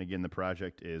 And again, the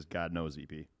project is God Knows E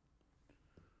EP.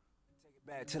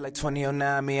 Back to like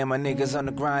 2009, me and my niggas on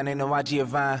the grind, ain't no IG or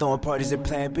Vine. Throwing parties at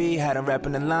Plan B, had them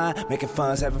rapping the line, making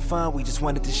funds, having fun, we just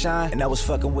wanted to shine. And I was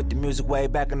fucking with the music way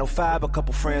back in 05, a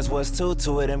couple friends was too,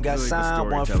 two of them got Really good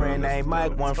signed. One storytelling friend on this, named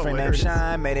Mike, though. one It's friend named hilarious.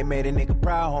 Shine. Made a nigga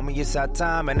proud, homie, it's our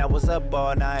time. And I was up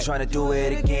all night, trying to do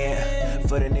it again.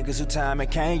 For the niggas who time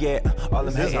and can't yet. All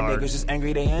them This is hating hard. niggas just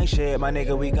angry they ain't shit. My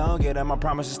nigga, we gon' get them, I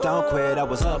promise just don't quit. I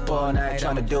was up all night,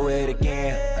 trying to do it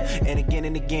again. And again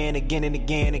and again, again and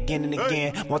again, again and again.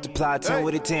 Multiply 10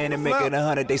 with a 10 and make it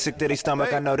 100. They sick to their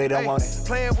stomach, I know they don't want it.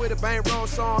 Playing with a bankroll,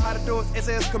 showing how to do it.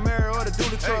 SS Camaro or the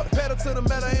dually truck. Pedal to the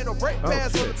metal, ain't no brake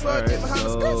pads on the truck. Get behind the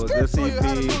So skirt, this show you how to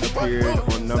EP do the work. appeared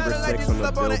on number Sounded 6 on the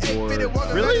up on the 850, Billboard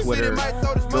walking Really? around the city, Twitter, might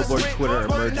throw this Billboard much Twitter rent.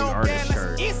 emerging Rolling on artist gas,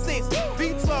 chart. E6,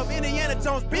 V12, Indiana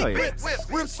Jones, big Oh, yeah. whips.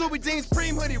 With Subi jeans,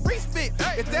 cream hoodie, reach fit.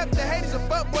 If that's the haters, your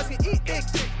butt boys can eat it.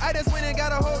 I just went and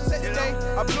got a whole set today.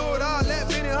 I blew it all, let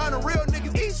Benny Hunter, real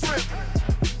niggas eat shrimp.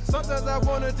 Sometimes I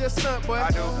wanna just stunt, boy.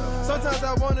 I do. Sometimes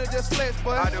I wanna just flex,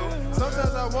 boy. I do.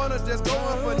 Sometimes I wanna just go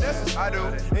and finesse. I do.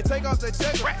 And take off the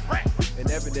check. And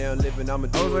every day I'm living, I'ma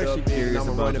I do was it actually up big, curious and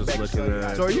I'ma about run it just back. looking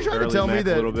at So are you trying to Early tell me Mac a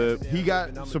that little bit. he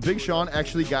got so Big Sean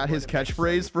actually got his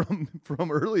catchphrase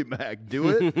from Early Mac? Do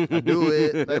it, I do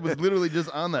it. That was literally just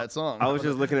on that song. I was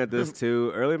just looking at this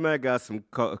too. Early Mac got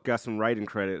some writing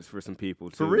credits for some people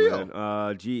too. For real?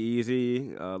 man.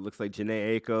 G-Eazy, looks like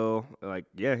Janae Aiko. Like,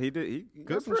 yeah, he did. He got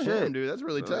Good some for shit. him, dude. That's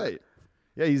really tight.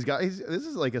 Yeah, this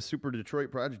is like a super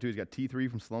Detroit project too. He's got T3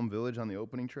 from Slum Village on the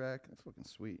opening track. That's fucking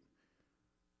sweet.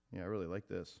 Yeah, I really like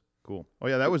this. Cool. Oh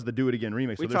yeah, that was the Do It Again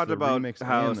remix. We So there's talked the about remix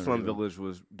how and the Slum real. Village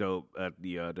was dope at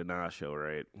the Nas show,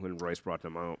 right? When Royce brought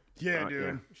them out. Yeah,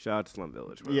 dude. Shout out to Slum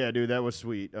Village, man. Yeah, dude, that was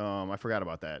sweet. I forgot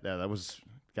about that. Yeah, that was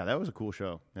a cool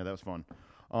show. Yeah, that was fun.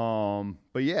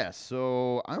 But yeah,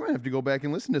 so I'm gonna have to go back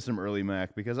and listen to some early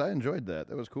Mac because I enjoyed that.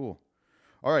 That was cool.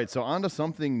 All right, so on to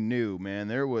something new, man.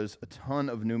 There was a ton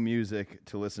of new music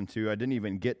to listen to. I didn't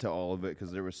even get to all of it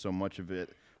because there was so much of it.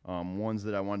 Ones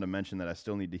that I wanted to mention that I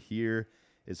still need to hear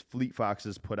is Fleet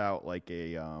Foxes put out like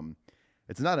a.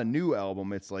 It's not a new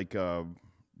album. It's like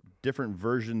different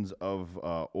versions of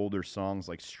older songs,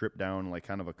 like stripped down, like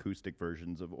kind of acoustic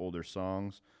versions of older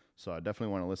songs. So I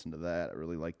definitely want to listen to that. I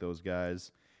really like those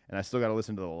guys, and I still got to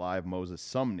listen to the live Moses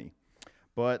Sumney.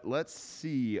 But let's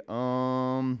see.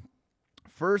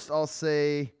 First, I'll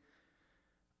say,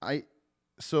 I'm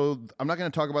not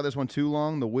going to talk about this one too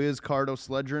long. The Wiz Cardo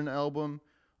Sledgren album,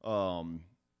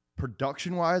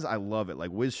 production-wise, I love it.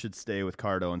 Like, Wiz should stay with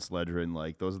Cardo and Sledgren.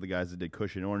 Like, those are the guys that did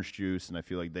Cushion Orange Juice, and I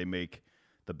feel like they make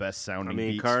the best sounding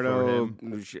beats for him.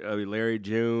 Cardo, Larry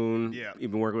June, Yeah.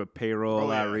 even working with Payroll a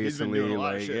lot He's been recently. doing a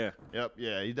lot of Like, shit. Yep,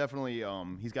 yeah. He definitely,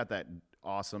 he's got that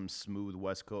awesome, smooth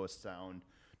West Coast sound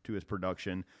to his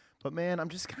production. But, man, I'm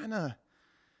just kind of...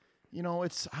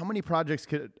 it's how many projects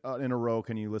in a row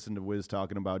can you listen to Wiz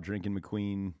talking about drinking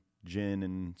McQueen gin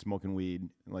and smoking weed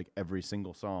like every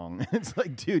single song? It's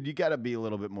like, dude, you got to be a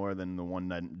little bit more than the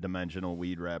one-dimensional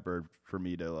weed rapper for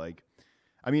me to like.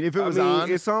 I mean, if it was on,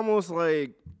 it's almost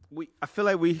like I feel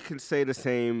like we can say the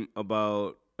same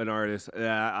about an artist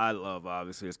that I love.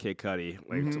 Obviously, is Kid Cudi.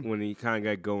 Like when he kind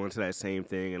of got going to that same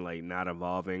thing and like not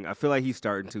evolving. I feel like he's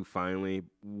starting to finally.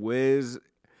 Wiz,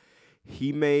 that's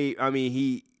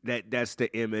the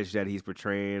image that he's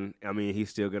portraying. I mean, he's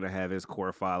still gonna have his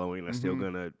core following. That's still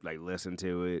gonna like listen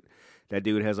to it. That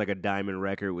dude has like a diamond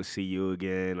record with "See You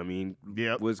Again." I mean,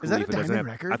 Yep. Wiz Is that a Khalifa doesn't diamond have-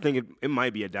 record? I think it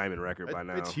might be a diamond record by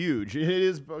now. it's huge. It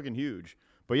is fucking huge.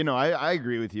 But I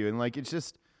agree with you, and like it's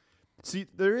just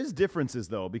there is differences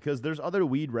though because there's other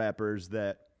weed rappers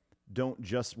that don't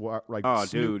just like. Oh,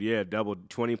 Snoop. dude, yeah, double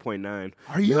 20.9.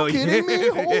 Are you kidding me?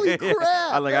 Holy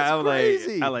crap! That's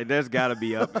crazy. I like, that's got to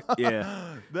be up.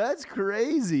 Yeah, that's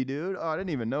crazy, dude. Oh, I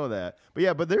didn't even know that. But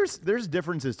yeah, but there's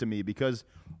differences to me because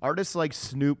artists like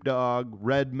Snoop Dogg,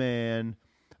 Redman,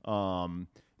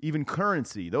 even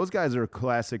Currency, those guys are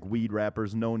classic weed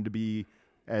rappers known to be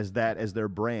as their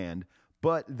brand.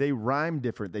 But they rhyme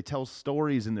different. They tell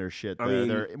stories in their shit.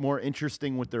 They're more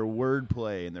interesting with their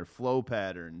wordplay and their flow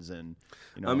patterns. And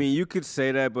I mean, you could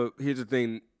say that, but here's the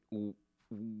thing: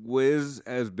 Wiz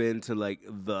has been to like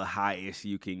the highest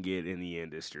you can get in the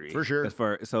industry for sure.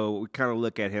 So we kind of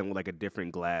look at him with like a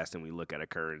different glass than we look at a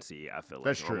Currency. I feel like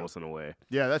that's almost true. In a way.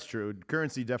 Yeah, that's true.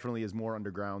 Currency definitely is more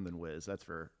underground than Wiz. That's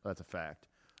a fact.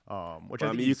 Which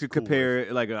I mean, you could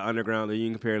compare like an underground. You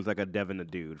can compare it like a Devin the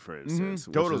Dude, for instance,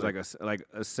 totally. Which is like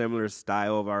a similar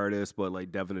style of artist, but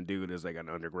like Devin the Dude is like an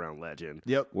underground legend.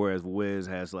 Yep. Whereas Wiz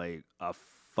has like a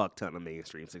fuck ton of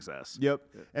mainstream success. Yep.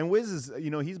 And Wiz is,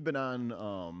 he's been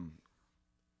on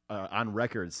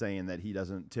record saying that he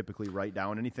doesn't typically write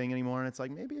down anything anymore, and it's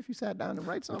like maybe if you sat down and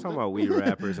write something. I'm talking about weed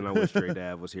rappers, and I wish Dre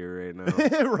Dav was here right now.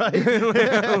 Right.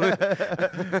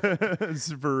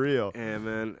 It's for real. Yeah,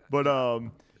 man. But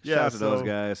yeah, shout out to those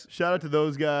guys. Shout out to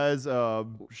those guys.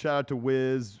 Shout out to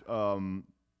Wiz. I'm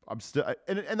still,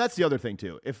 and that's the other thing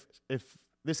too. If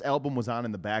this album was on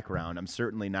in the background, I'm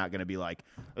certainly not going to be like,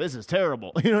 this is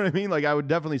terrible. You know what I mean? Like I would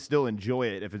definitely still enjoy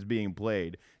it if it's being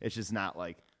played. It's just not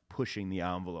like pushing the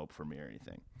envelope for me or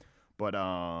anything. But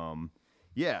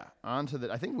yeah, on to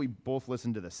the. I think we both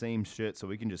listened to the same shit, so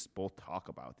we can just both talk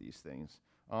about these things.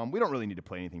 We don't really need to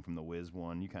play anything from the Wiz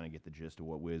one. You kind of get the gist of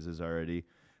what Wiz is already.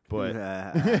 But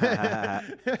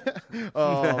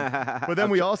but then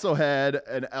we also had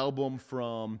an album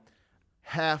from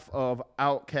half of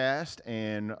Outkast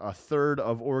and a third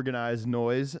of Organized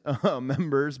Noise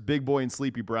members, Big Boi and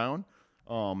Sleepy Brown.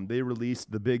 They released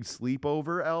the Big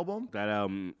Sleepover album. That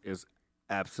album is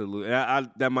absolutely.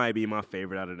 That might be my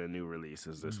favorite out of the new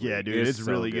releases this week. Yeah, dude, it's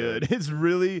so really good. It's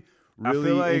really I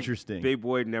feel like interesting. Big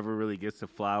Boi never really gets the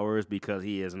flowers because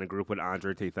he is in a group with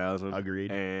Andre 3000. Agreed.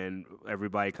 And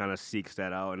everybody kind of seeks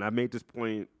that out. And I made this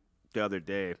point the other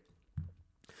day.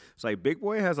 It's like Big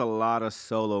Boi has a lot of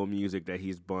solo music that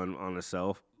he's done on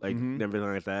himself, like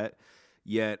everything like that.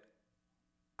 Yet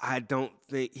I don't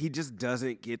think he just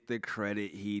doesn't get the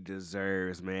credit he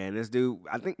deserves, man. This dude,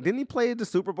 I think, didn't he play the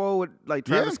Super Bowl with like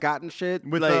Travis Scott and shit?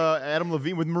 With like, Adam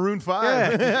Levine, with Maroon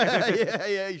 5.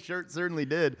 Yeah, he certainly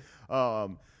did.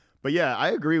 But yeah, I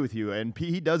agree with you. And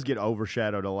he does get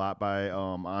overshadowed a lot by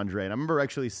Andre. And I remember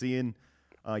actually seeing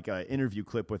like an interview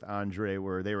clip with Andre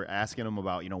where they were asking him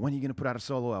about, when are you going to put out a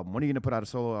solo album? When are you going to put out a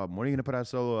solo album? When are you going to put out a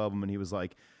solo album? And he was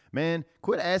like, man,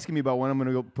 quit asking me about when I'm going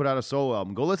to go put out a solo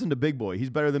album. Go listen to Big Boi. He's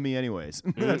better than me anyways.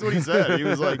 That's what he said. He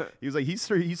was like,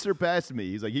 he surpassed me.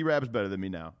 He's like, he raps better than me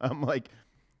now. I'm like,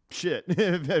 shit,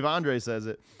 if Andre says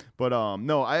it. But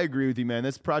no, I agree with you, man.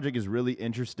 This project is really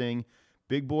interesting.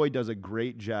 Big Boi does a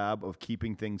great job of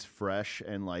keeping things fresh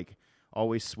and like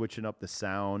always switching up the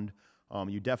sound.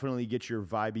 You definitely get your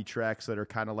vibey tracks that are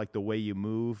kind of like The Way You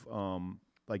Move.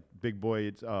 Like Big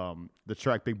Boi, the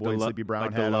track Big Boi and Sleepy Brown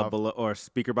like had off. Or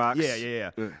Speaker Box.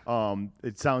 Yeah.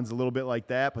 It sounds a little bit like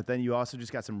that, but then you also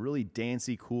just got some really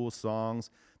dancey, cool songs.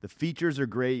 The features are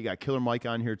great. You got Killer Mike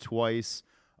on here twice.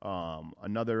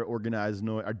 Another Organized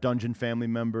Noise, our Dungeon family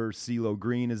member, CeeLo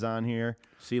Green, is on here.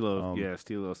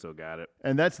 CeeLo still got it.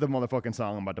 And that's the motherfucking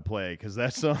song I'm about to play because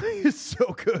that song is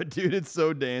so good, dude. It's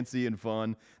so dancey and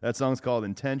fun. That song's called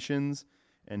Intentions,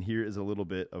 and here is a little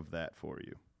bit of that for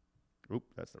you. Oop,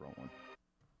 that's the wrong one.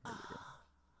 There we go.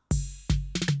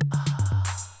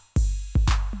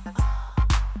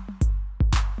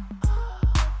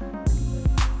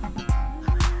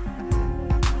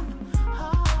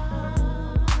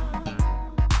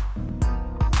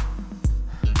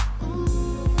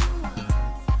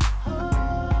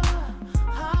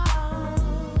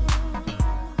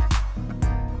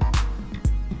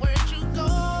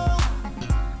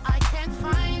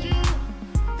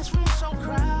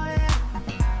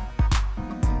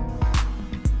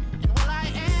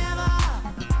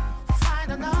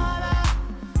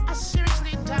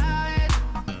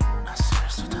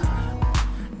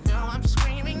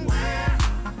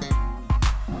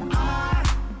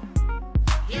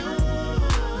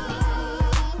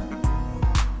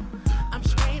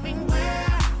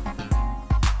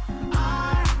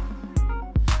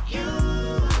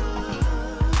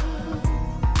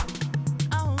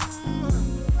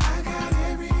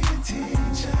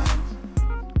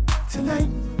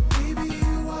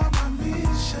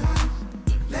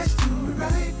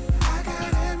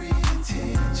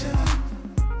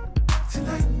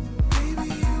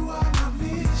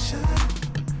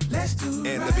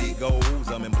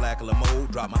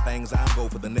 my fangs, I'm go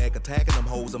for the neck, attacking them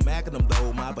hoes, I'm macking them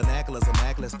though. My binoculars,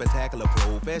 immaculate, spectacular,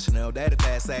 professional. Daddy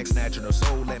fast sack, snatching her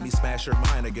soul. Let me smash her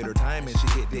mind or get her time, and she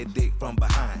hit that dick from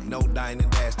behind. No dining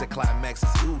dash, the climax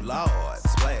is ooh lord.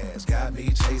 Splash, got me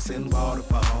chasing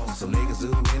waterfalls. Some niggas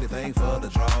do anything for the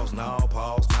draws. No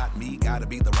pause, not me, gotta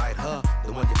be the right her,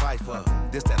 the one you fight for.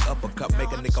 This that uppercut,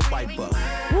 make a nigga wiper.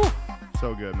 Woo!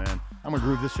 So good, man. I'm gonna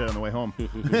groove this shit on the way home.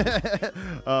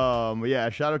 But yeah,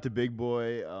 shout out to Big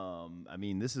Boy. I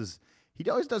mean, he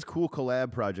always does cool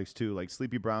collab projects too. Like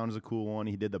Sleepy Brown is a cool one.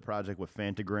 He did the project with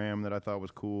Fantagram that I thought was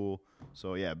cool.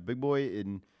 So yeah, Big Boy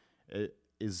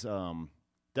is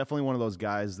definitely one of those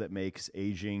guys that makes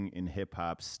aging in hip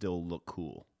hop still look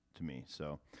cool to me.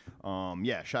 So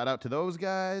yeah, shout out to those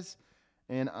guys.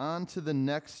 And on to the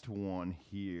next one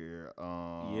here.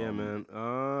 Yeah, man.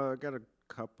 I got a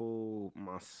couple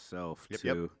myself too.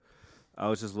 Yep. I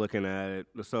was just looking at it.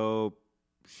 So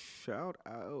shout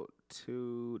out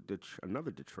to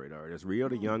another Detroit artist, Rio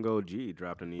the Young OG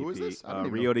dropped an EP. Who is this?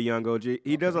 Rio the Young OG.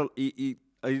 He does he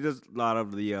does a lot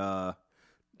of the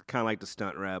kind of like the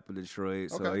stunt rap in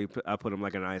Detroit. So I put him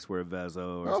like an Ice Wear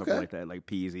Vezo or something like that, like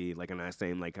Peasy, like a nice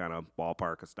same like kind of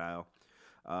ballpark style.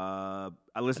 I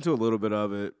listened to a little bit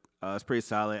of it. It's pretty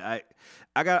solid. I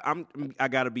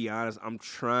gotta be honest. I'm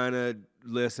trying to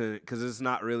listen because it's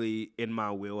not really in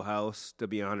my wheelhouse, to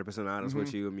be 100% honest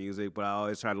with you, in music. But I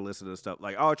always try to listen to stuff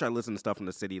like I always try to listen to stuff from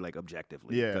the city like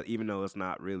objectively. Yeah. Even though it's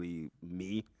not really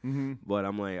me, but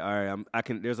I'm like, all right, I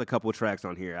can. There's a couple tracks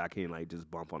on here I can like just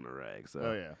bump on the rag.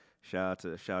 So shout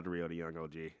out to Rio the Young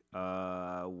OG.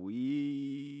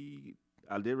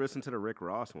 I did listen to the Rick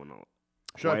Ross one.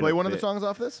 Should I play one of the songs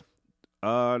off this?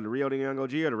 The Rio the Young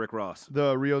OG or the Rick Ross?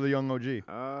 The Rio the Young OG.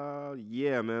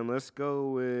 Yeah, man. Let's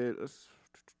go with.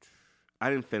 I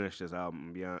didn't finish this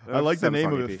album. Yeah, I like the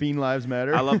name of it. Fiend Lives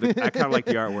Matter. I love it. I kind of like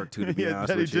the artwork too. To be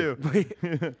honest with you.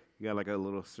 You got like a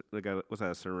little. What's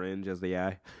that? A syringe as the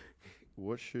eye.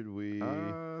 What should we?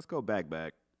 Let's go Back.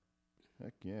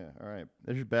 Heck yeah! All right.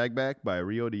 This is Back by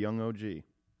Rio the Young OG.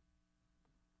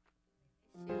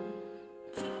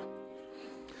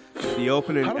 The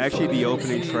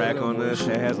opening track on this,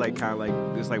 it has like kind of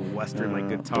like this like Western like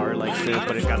guitar like synth,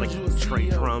 but it got like straight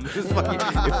drums. It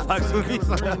fucks with me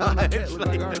so much.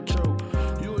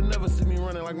 You would never see me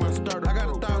running like my starter. I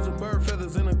got 1,000 bird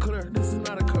feathers in a cooler. This is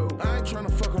not a code. I ain't trying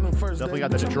to fuck on them first. Definitely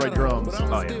got the Detroit drums.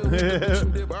 Oh yeah.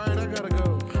 Alright, I gotta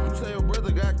go. You say your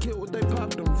brother got killed, what they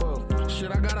popped him for?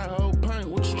 Shit, I got a whole pint.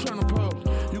 What you trying to pull?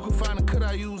 You can find a cut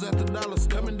I use at the dollar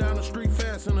store. Coming down the street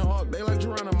fast in the Hawk. They like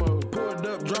Geronimo. Pulled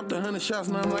up, dropped 100 shots,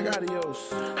 now I'm like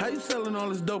adios. How you selling all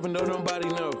this dope and don't nobody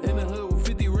know? In the hood with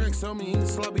 50 racks on me, eating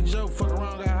sloppy Joe. Fuck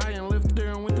around, got high and left there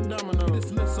and went to domino.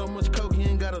 This lit so much coke, he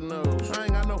ain't got a nose. I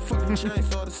ain't got no fucking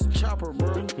chainsaw, this is a chopper,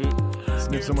 bro.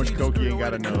 Sniff so much coke, he ain't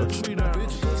got a nose.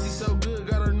 Bitch, pussy so good,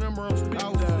 got her number on speed. I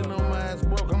was sitting on my ass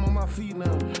broke, I'm on my feet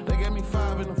now. They gave me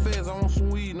 5 in the feds, I want some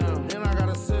weed now. And I got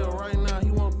a sale right now,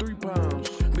 he want 3 pounds.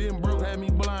 Being broke had me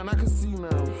blind, I can see now.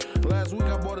 Last week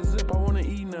I bought a zip, I wanna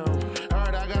eat now.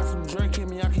 Alright, I got some drink in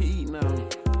me, I can eat now.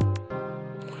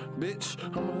 Bitch,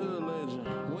 I'm a hood legend.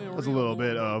 That's a little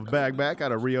bit of Back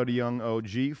out of Rio the Young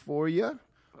OG for you.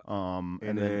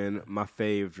 And then my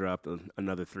fave dropped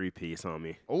another 3-piece on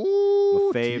me.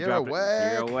 Ooh, my fave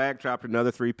Tierra Whack dropped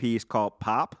another 3-piece called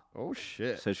Pop. Oh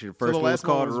shit! So your first one was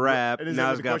called Rap.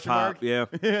 Now it's got Pop. Yeah.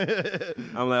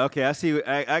 I'm like, okay, I see.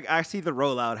 I see the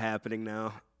rollout happening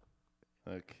now.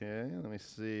 Okay, let me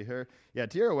see her. Yeah,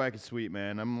 Tierra Whack is sweet,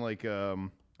 man. I'm like,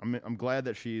 I'm glad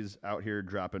that she's out here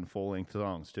dropping full-length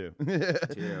songs too.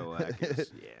 Tierra Whack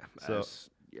is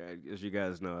yeah, as you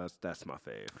guys know, that's my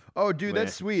fave. Oh, dude,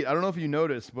 that's sweet. I don't know if you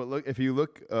noticed, but if you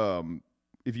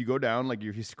go down, like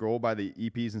if you scroll by the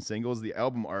EPs and singles, the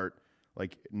album art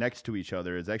like next to each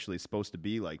other is actually supposed to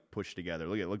be like pushed together.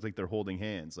 Look, it looks like they're holding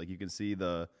hands. Like you can see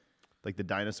the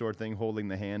dinosaur thing holding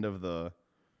the hand of the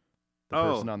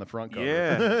person on the front cover.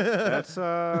 Yeah, that's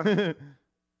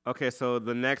okay. So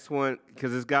the next one,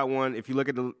 because it's got one. If you look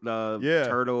at the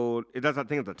turtle, it doesn't. I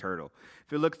think it's a turtle.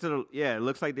 If you look to it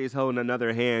looks like he's holding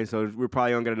another hand. So we're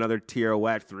probably gonna get another Tierra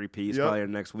Whack 3-piece probably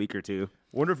in the next week or two.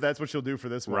 Wonder if that's what she'll do for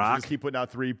this one. Rock. She'll just keep putting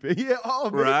out 3. Yeah,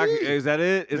 Rock. Is that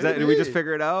it? Did we just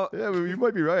figure it out? Yeah, you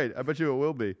might be right. I bet you it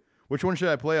will be. Which one should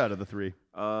I play out of the 3?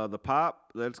 The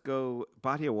Pop. Let's go.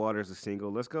 Body of Water is a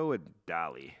single. Let's go with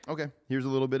Dolly. Okay. Here's a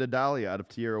little bit of Dolly out of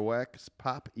Tierra Whack's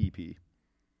Pop EP.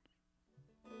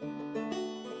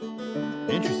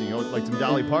 Interesting. Like some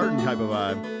Dolly Parton type of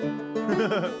vibe.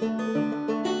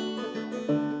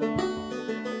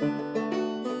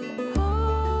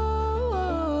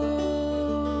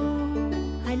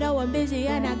 I know I'm busy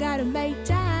and I gotta make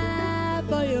time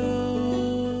for you.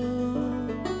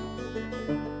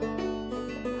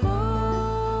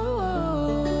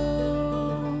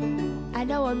 I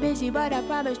know I'm busy, but I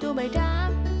promise to make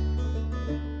time.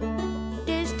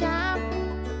 This time,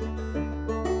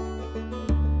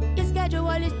 your schedule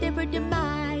is different than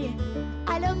mine.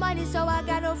 I love money, so I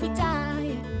got no free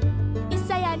time. You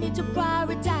say I need to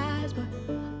prioritize, but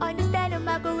understanding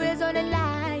my career's on the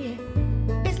line.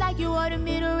 It's like you ordered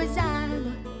me to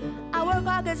resign, but I work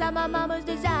hard cause I'm my mama's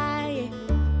desire.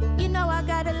 You know I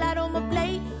got a lot on my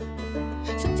plate,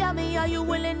 so tell me, are you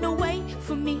willing to wait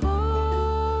for me?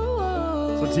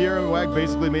 So Tierra Whack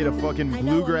basically made a fucking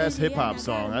bluegrass hip hop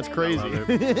song. That's crazy.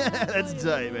 That's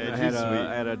tight, man.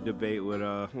 I had a debate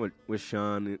with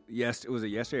Sean. Yes, was it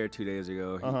yesterday or 2 days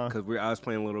ago? Because I was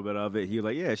playing a little bit of it. He was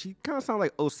like, "Yeah, she kind of sounds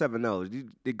like 070.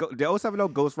 Did 070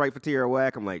 Ghostwrite for Tierra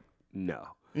Whack?" I'm like, "No."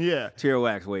 Yeah, Tierra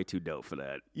Whack's way too dope for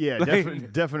that. Yeah,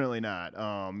 definitely not.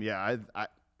 Yeah,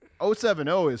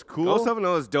 070 is cool. 070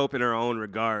 is dope in her own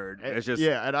regard. It's just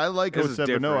and I like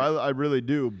 070. I really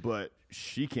do, but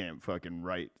she can't fucking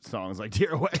write songs like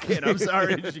Tierra Whack can. I'm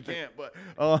sorry, she can't. But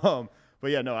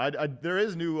yeah, no, there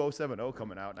is new 070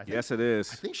 coming out. And yes, it is.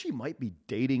 I think she might be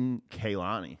dating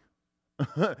Kehlani.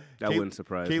 That wouldn't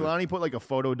surprise me. Kehlani put like a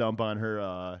photo dump on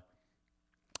her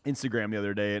Instagram the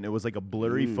other day, and it was like a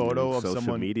blurry photo of social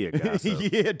someone. Media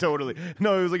gossip. Yeah, totally.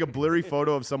 No, it was like a blurry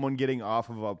photo of someone getting off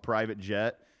of a private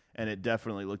jet, and it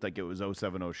definitely looked like it was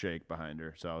 070 Shake behind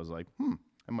her. So I was like,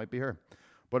 that might be her.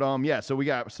 But yeah, so we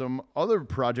got some other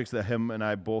projects that him and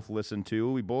I both listened to.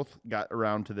 We both got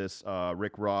around to this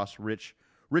Rick Ross,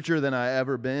 Richer Than I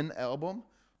Ever Been album,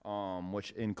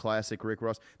 which in classic Rick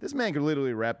Ross, this man could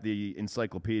literally rap the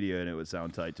encyclopedia and it would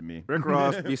sound tight to me. Rick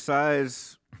Ross,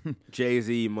 besides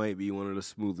Jay-Z, might be one of the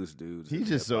smoothest dudes. He's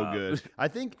just so good. I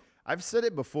think I've said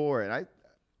it before, and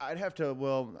I'd have to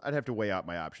weigh out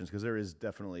my options because there is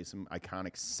definitely some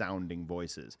iconic sounding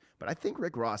voices. But I think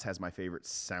Rick Ross has my favorite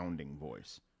sounding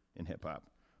voice in hip hop.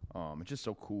 It's just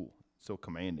so cool, so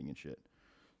commanding and shit.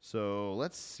 So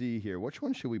let's see here. Which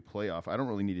one should we play off? I don't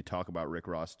really need to talk about Rick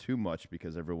Ross too much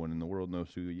because everyone in the world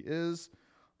knows who he is.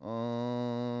 What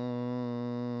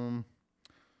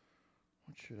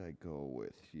should I go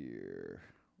with here?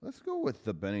 Let's go with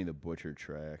the Benny the Butcher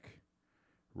track,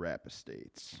 Rap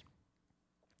Estates.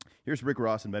 Here's Rick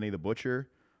Ross and Benny the Butcher,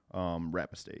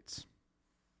 Rap Estates.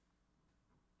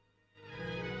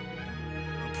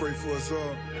 I pray for us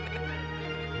all.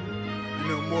 You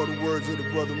know, more the words of the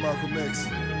brother Malcolm X.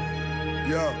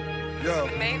 Yo.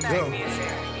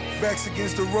 Backs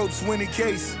against the ropes, winning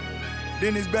case.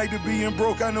 Then it's back to being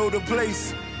broke, I know the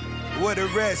place. Where the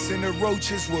rats and the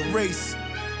roaches will race.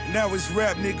 Now it's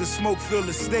rap niggas smoke fill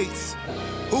estates.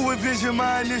 Who envision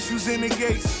my initials in the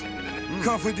gates?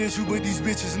 Confidential, but these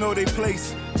bitches know they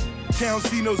place. Count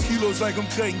see those kilos like I'm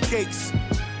cutting cakes.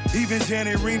 Even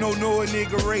Janet Reno know a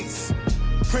nigga race.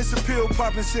 Prince of Pill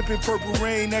popping, sipping Purple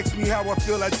Rain. Ask me how I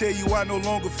feel, I tell you I no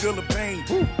longer feel the pain.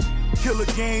 Kill a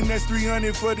game, that's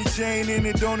 300 for the chain. And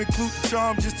it don't include the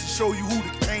charm just to show you who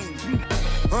the king.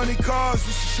 100 cars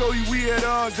just to show you we at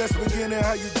odds. That's beginning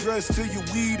how you dress till you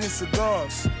weed and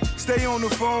cigars. Stay on the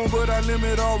phone, but I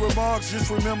limit all remarks. Just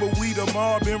remember we the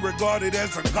mob been regarded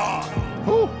as a god.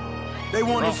 They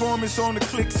want informants on the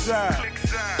click side.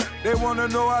 They wanna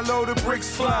know how low the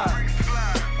bricks fly.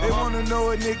 They wanna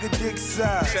know a nigga dick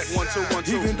size. Check 1 2 1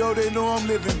 2. Even though they know I'm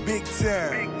living big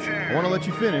time. I want to let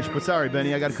you finish, but sorry,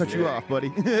 Benny, I got to cut you off,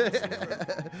 buddy.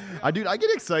 I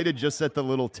get excited just at the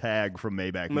little tag from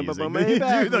Maybach Music.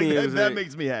 Maybach Dude, that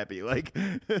makes me happy. Like,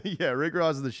 yeah, Rick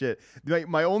Ross is the shit.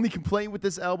 My only complaint with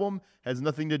this album has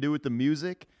nothing to do with the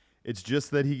music. It's just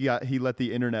that he let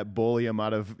the internet bully him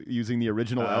out of using the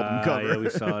original album cover. Yeah, we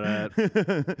saw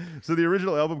that. So the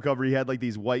original album cover, he had like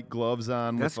these white gloves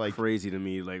on. That's with, like, crazy to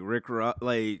me. Like Rick Ross,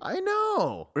 I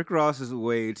know Rick Ross is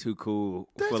way too cool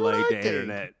for like the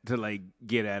internet to like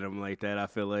get at him like that. I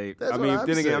feel like. That's then what I'm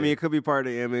again, saying. it could be part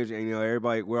of the image, and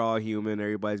everybody, we're all human.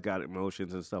 Everybody's got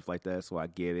emotions and stuff like that. So I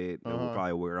get it. It will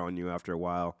probably wear on you after a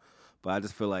while. But I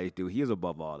just feel like, dude, he is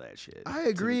above all that shit. I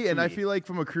agree, and I feel like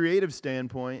from a creative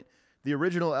standpoint, the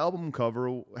original album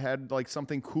cover had like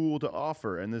something cool to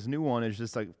offer, and this new one is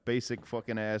just like basic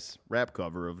fucking ass rap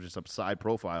cover of just a side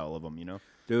profile of him, you know?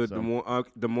 Dude, so.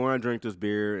 the more I drink this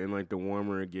beer and like the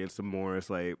warmer it gets, the more it's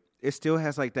like it still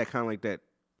has like that kind of like that.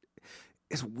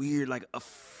 It's weird, like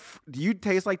do you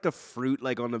taste like the fruit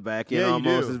like on the back end? Yeah, almost.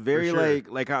 you do, It's very for sure.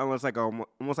 like almost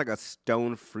like a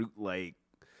stone fruit like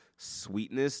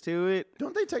sweetness to it.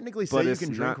 Don't they technically say you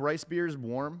can drink rice beers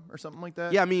warm or something like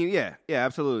that? Yeah, I mean, yeah,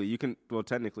 absolutely. You can. Well,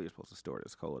 technically, you're supposed to store it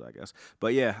as cold, I guess.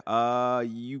 But yeah,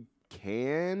 you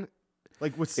can.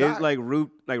 Like with it's like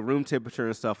room temperature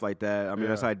and stuff like that. I mean,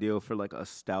 that's ideal for like a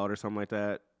stout or something like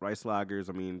that. Rice lagers,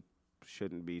 I mean,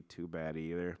 shouldn't be too bad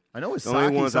either. I know with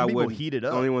sake, some people heat it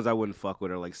up. The only ones I wouldn't fuck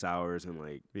with are like sours and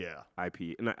like yeah,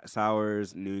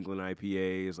 sours, New England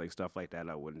IPAs, like stuff like that.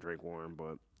 I wouldn't drink warm,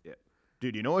 but yeah.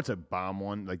 Dude, you know what's a bomb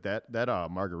one? Like that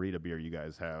margarita beer you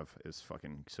guys have is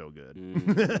fucking so good.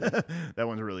 That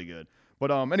one's really good.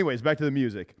 But anyways, back to the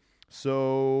music.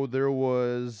 So there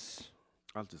was.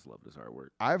 I just love this artwork.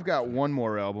 I've got one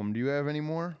more album. Do you have any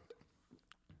more?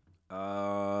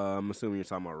 I'm assuming you're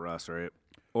talking about Russ, right?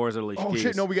 Or is it Alicia Keys? Oh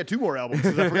shit! No, we got 2 more albums.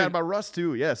 'Cause I forgot about Russ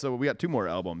too. Yeah, so we got 2 more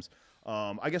albums.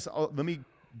 I guess let me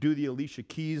do the Alicia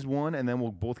Keys one, and then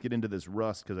we'll both get into this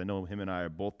Russ because I know him and I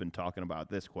have both been talking about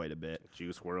this quite a bit.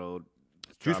 Juice WRLD.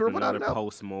 Juice WRLD another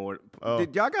post-mortem. Oh.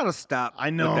 Y'all gotta stop. I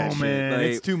know, with that man. shit.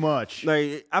 Like, it's too much.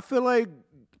 Like I feel like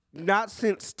not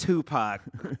since Tupac,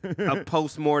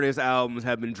 post-mortem albums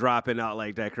have been dropping out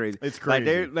like that crazy. It's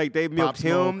crazy. Like they milked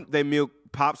him. They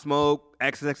milked Pop Smoke,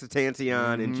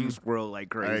 XXXTentacion, and Juice WRLD like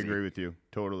crazy. I agree with you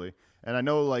totally. And I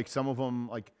know like some of them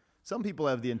like. Some people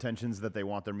have the intentions that they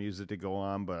want their music to go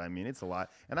on, but I mean, it's a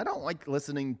lot. And I don't like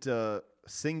listening to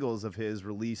singles of his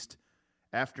released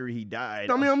after he died.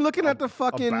 I mean, I'm looking at the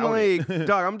fucking, like,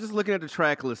 dog, I'm just looking at the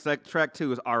track list. Like, track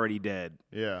 2 is already dead.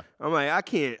 Yeah. I'm like, I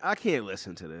can't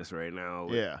listen to this right now.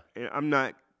 Yeah. I'm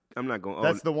not going.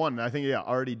 That's the one. I think,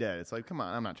 already dead. It's like, come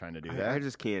on, I'm not trying to do that. I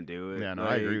just can't do it. Yeah, no,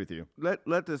 like, I agree with you.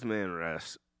 Let this man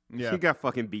rest. Yeah. He got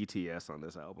fucking BTS on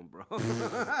this album, bro.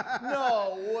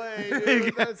 No way,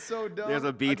 dude. That's so dumb. There's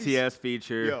a BTS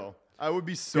feature. Yo, I would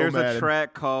be so There's mad. There's a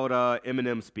track called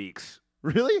Eminem Speaks.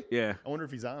 Really? Yeah. I wonder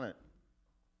if he's on it.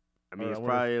 I mean, it's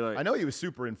probably like... I know he was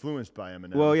super influenced by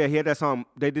Eminem. Well, yeah, he had that song.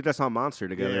 They did that song Monster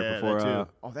together before. That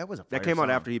too. Oh, that was a fire That came out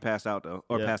song. after he passed out, though.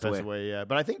 Or passed away. Yeah.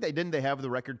 But I think they have the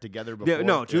record together before. Yeah,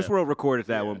 no, Juice WRLD recorded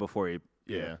that one before he...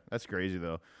 Yeah, that's crazy,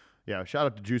 though. Yeah, shout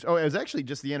out to Juice. Oh, it was actually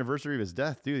just the anniversary of his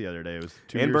death, too, the other day. It was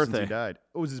 2 years since he died.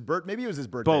 Oh, it was his birth? Maybe it was his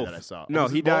birthday Both. that I saw. No,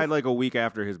 was he it both? died like a week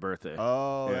after his birthday.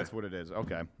 Oh, Yeah. that's what it is.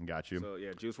 Okay, got you. So,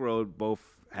 yeah, Juice WRLD, both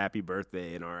happy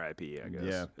birthday and R.I.P., I guess.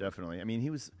 Yeah, definitely. I mean, he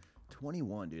was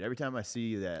 21, dude. Every time I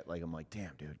see that, like, I'm like,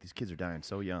 damn, dude, these kids are dying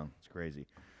so young. It's crazy.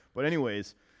 But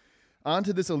anyways, on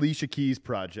to this Alicia Keys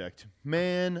project.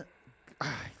 Man,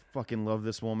 I fucking love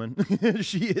this woman.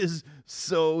 She is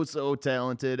so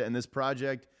talented, and this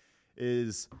project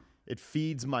it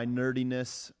feeds my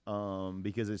nerdiness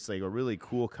because it's like a really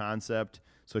cool concept.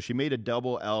 So she made a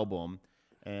double album,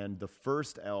 and the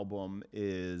first album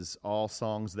is all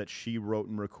songs that she wrote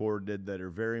and recorded that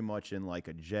are very much in like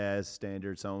a jazz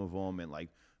standard, some of them, and like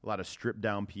a lot of stripped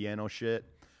down piano shit.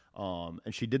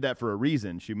 And she did that for a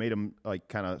reason. She made them like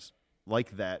kind of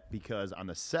like that because on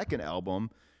the second album,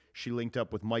 she linked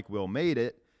up with Mike Will Made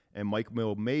It, and Mike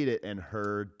Will Made It and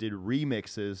her did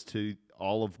remixes to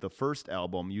all of the first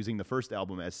album, using the first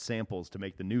album as samples to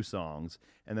make the new songs,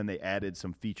 and then they added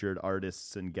some featured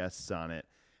artists and guests on it.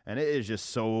 And it is just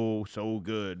so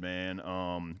good, man.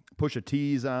 Pusha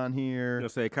T's on here. I'll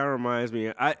say, it kind of reminds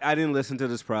me. I didn't listen to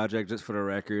this project, just for the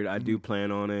record. I do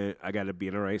plan on it. I got to be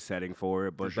in the right setting for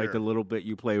it. But For like sure. the little bit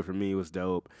you played for me was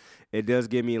dope. It does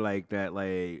give me like that.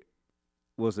 Like,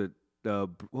 what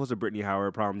was the Brittany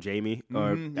Howard problem, Jamie?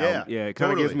 Or, yeah, it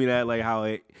kind of gives totally. me that, like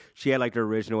how she had like the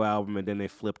original album and then they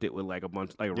flipped it with like a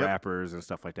bunch like rappers and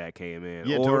stuff like that came in.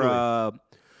 Yeah, or totally.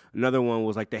 Another one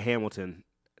was like the Hamilton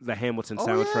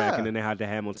soundtrack, yeah. and then they had the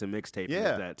Hamilton mixtape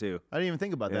with that too. I didn't even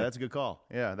think about that. Yeah. That's a good call.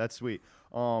 Yeah, that's sweet.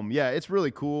 Yeah, it's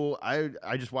really cool. I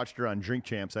just watched her on Drink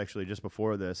Champs actually just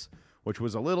before this, which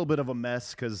was a little bit of a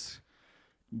mess because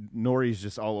Nori's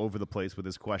just all over the place with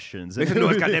his questions. Make some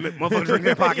noise, goddammit, motherfuckers drink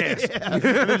their podcast.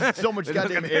 Yeah. There's so much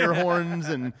goddamn air horns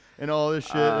and all this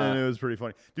shit, and it was pretty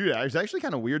funny. Dude, it was actually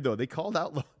kind of weird though. They called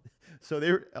out.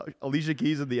 So Alicia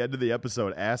Keys at the end of the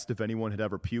episode asked if anyone had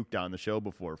ever puked on the show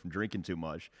before from drinking too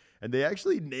much, and they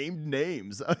actually named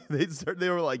names. They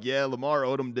were like, "Yeah, Lamar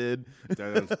Odom did."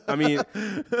 I mean,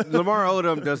 Lamar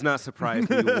Odom does not surprise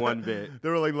me one bit. They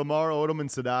were like Lamar Odom and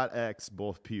Sadat X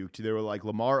both puked. They were like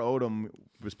Lamar Odom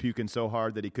was puking so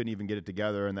hard that he couldn't even get it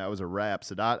together, and that was a wrap.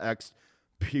 Sadat X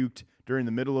puked during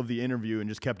the middle of the interview and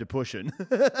just kept it pushing.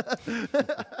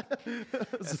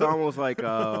 It's almost like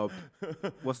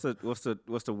what's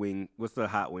the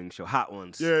hot wing show? Hot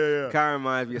Ones. Yeah. Kind of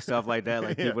reminds me of stuff like that,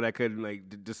 like people that couldn't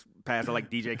like just pass it,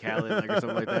 like DJ Khaled, like or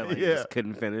something like that, like just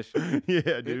couldn't finish.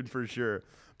 Yeah, dude, for sure.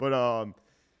 But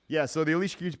yeah. So the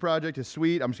Alicia Keys project is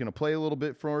sweet. I'm just gonna play a little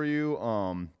bit for you.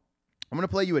 I'm gonna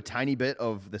play you a tiny bit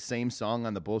of the same song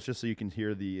on the bullshit, so you can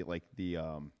hear the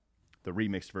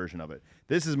remixed version of it.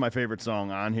 This is my favorite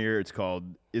song on here. It's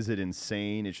called Is It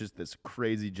Insane? It's just this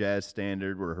crazy jazz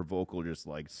standard where her vocal just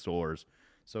like soars.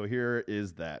 So here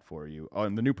is that for you. Oh,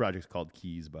 and the new project's called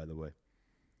Keys, by the way.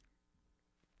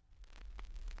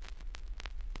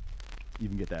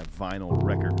 even get that vinyl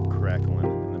record crackling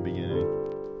in the beginning.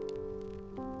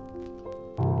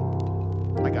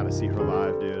 I gotta see her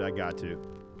live, dude. I got to.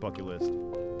 Bucket list.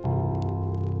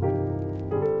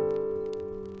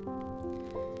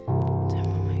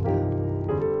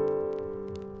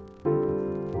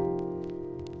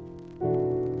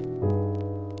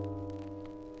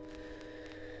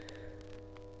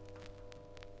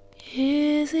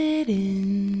 Is it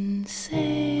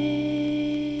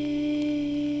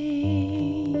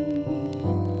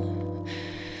insane?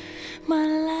 My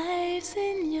life's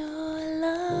in your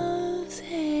love's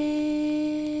hands.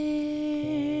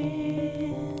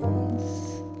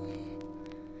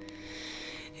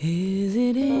 Is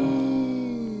it insane?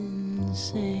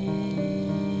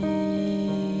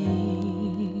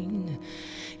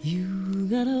 You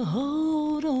gotta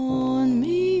hold on me.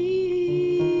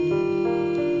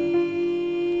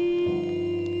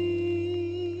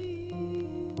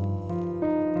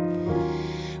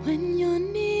 When you're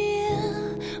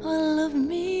near, all of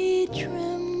me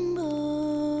trembles.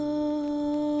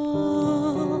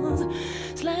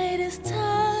 Slightest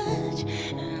touch,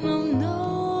 and I'm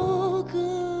no good.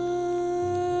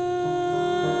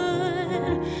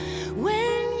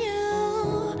 When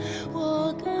you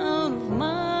walk out of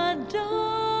my door,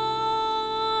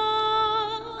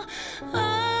 I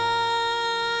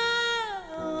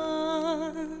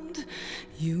want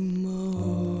you more.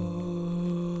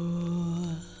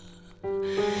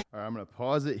 All right, I'm going to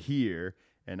pause it here,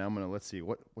 and I'm going to, let's see,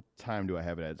 what time do I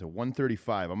have it at? It's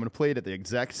 1:35. I'm going to play it at the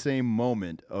exact same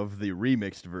moment of the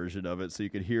remixed version of it so you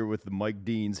can hear with the Mike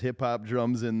Dean's hip-hop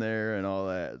drums in there and all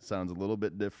that. It sounds a little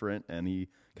bit different, and he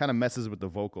kind of messes with the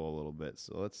vocal a little bit.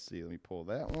 So let's see. Let me pull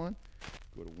that one.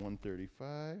 Go to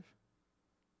 1:35.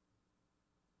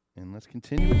 And let's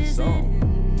continue with the song.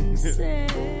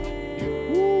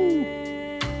 Woo!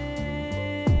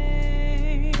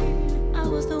 I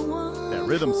was the one That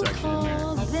rhythm section in there.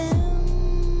 called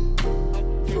them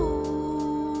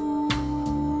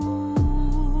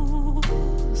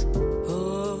fools.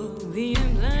 Oh,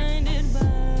 being blinded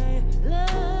by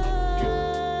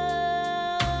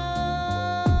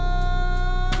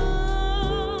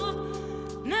love.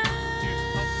 Now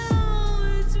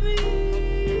it's me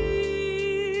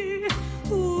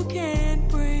who can't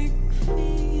break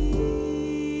free.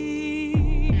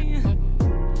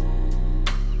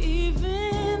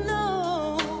 Even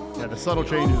though Yeah, the subtle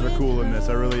changes are cool in this.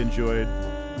 I really enjoyed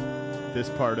this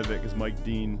part of it because Mike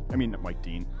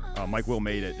Will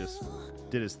Made It just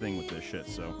did his thing with this shit.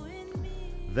 So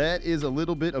that is a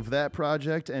little bit of that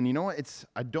project. And you know what? It's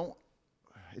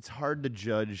hard to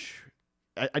judge.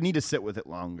 I need to sit with it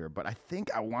longer, but I think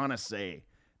I want to say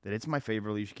that it's my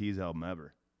favorite Alicia Keys album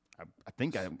ever. I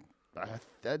think I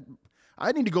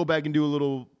need to go back and do a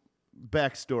little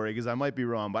backstory because I might be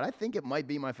wrong, but I think it might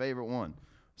be my favorite one.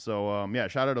 So, yeah,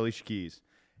 shout out to Alicia Keys.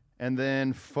 And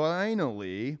then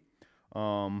finally,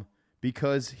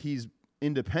 because he's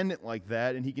independent like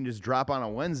that and he can just drop on a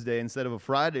Wednesday instead of a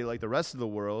Friday like the rest of the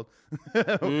world,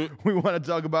 we want to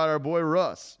talk about our boy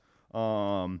Russ.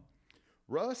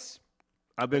 Russ?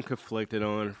 I've been conflicted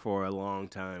on for a long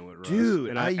time with Russ. Dude,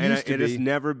 and I used to It's be.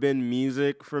 never been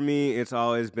music for me. It's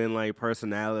always been like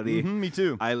personality. Me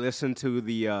too. I listened to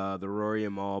the Rory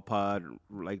and Mal pod,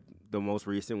 like the most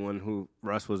recent one, who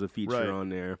Russ was a feature Right. on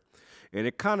there, and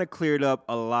it kind of cleared up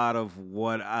a lot of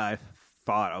what I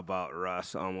thought about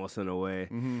Russ, almost in a way.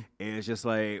 And it's just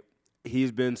like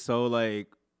he's been so like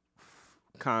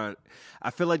I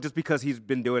feel like just because he's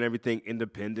been doing everything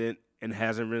independent and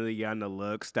hasn't really gotten the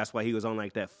looks, that's why he was on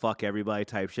like that fuck everybody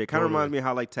type shit. Kind of Totally. reminds me of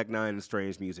how like Tech Nine and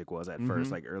Strange Music was at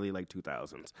first, like early like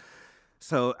 2000s.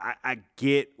 So I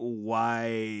get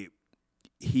why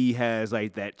he has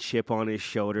like that chip on his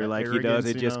shoulder That like he does. arrogance,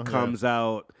 It you just know? comes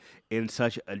out in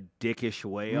such a dickish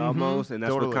way almost, and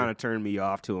that's Totally. what kind of turned me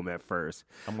off to him at first.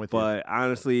 I'm with you. But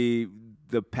honestly,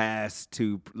 the past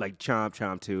two, like Chomp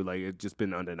Chomp 2, like it's just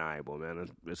been undeniable, man.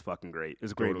 It's fucking great.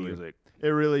 It's great Totally. music. It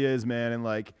really is, man. And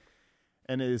like,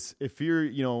 if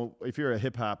you're a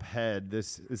hip hop head,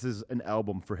 this is an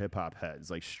album for hip hop heads,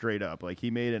 like straight up. Like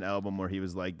he made an album where he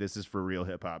was like, this is for real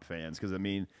hip hop fans. Because I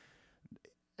mean,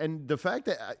 and the fact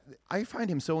that I find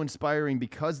him so inspiring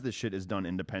because this shit is done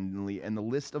independently, and the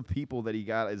list of people that he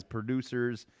got as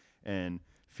producers and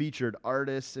featured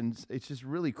artists, and it's just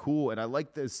really cool. And I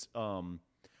like this.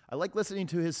 I like listening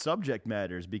to his subject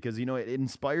matters because it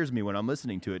inspires me when I'm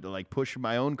listening to it to like push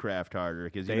my own craft harder.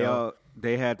 Because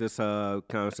They had this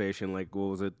conversation, like, what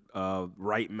was it,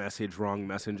 right message, wrong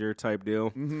messenger type deal.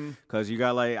 Because you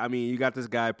got you got this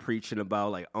guy preaching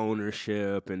about like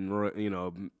ownership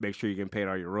and make sure you can pay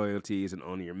all your royalties and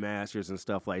own your masters and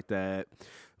stuff like that.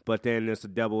 but then it's a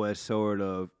double-edged sword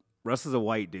of Russ is a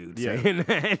white dude saying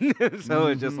that. So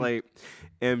it's just like,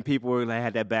 and people were like,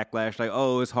 had that backlash, like,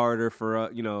 oh, it's harder for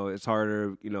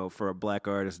for a black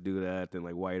artist to do that than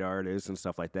like white artists and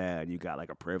stuff like that. And you got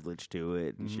like a privilege to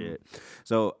it and shit.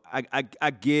 So I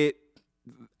get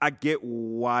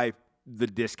why the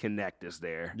disconnect is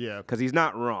there. Yeah. Because he's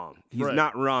not wrong. He's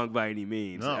not wrong by any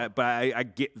means. No. But I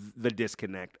get the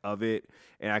disconnect of it,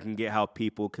 and I can get how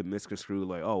people can misconstrue,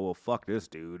 like, oh, well, fuck this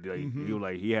dude.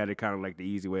 Like, he had it kind of like the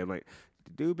easy way. I'm like,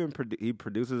 the dude he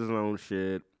produces his own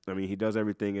shit. I mean, he does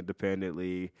everything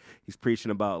independently. He's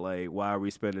preaching about, like, why are we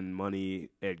spending money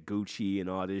at Gucci and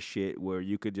all this shit where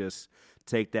you could just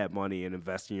take that money and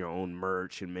invest in your own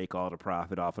merch and make all the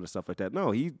profit off of the stuff like that. No,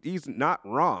 he's not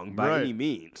wrong by any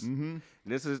means. Mm-hmm.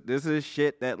 This is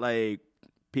shit that, like,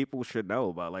 people should know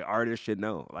about, like, artists should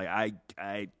know. Like,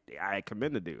 I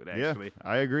commend the dude, actually. Yeah,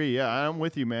 I agree. Yeah, I'm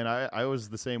with you, man. I was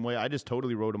the same way. I just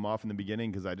totally wrote him off in the beginning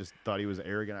because I just thought he was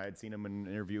arrogant. I had seen him in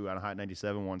an interview on Hot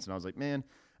 97 once, and I was like, man,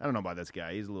 I don't know about this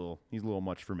guy. He's a little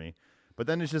much for me. But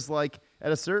then it's just like,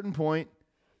 at a certain point,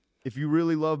 if you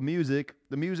really love music,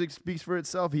 the music speaks for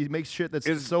itself. He makes shit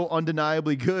that's so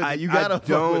undeniably good that you gotta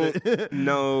fuck with it.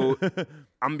 No, I'm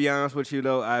gonna be honest with you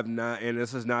though. I've not, and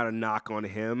this is not a knock on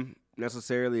him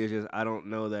necessarily. It's just I don't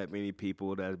know that many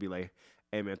people that'd be like,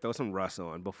 "Hey man, throw some Russ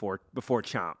on before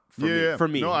Chomp." For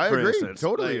me, no, I for agree instance.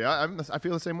 totally. Like, I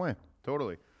feel the same way.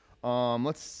 Totally.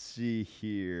 Let's see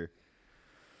here.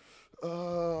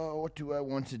 What do I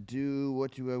want to do?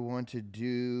 Let's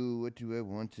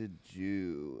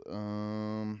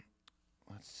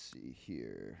see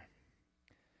here.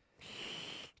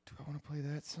 Do I want to play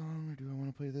that song or do I want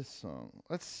to play this song?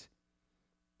 Let's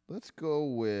go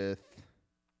with.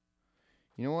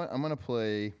 You know what? I'm gonna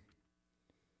play.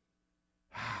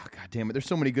 God damn it! There's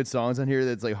so many good songs on here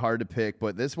that's like hard to pick,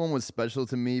 but this one was special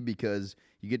to me because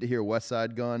you get to hear West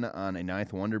Side Gun on a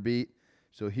Ninth Wonder beat.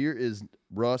 So here is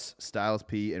Russ, Styles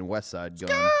P, and West Side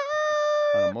Gun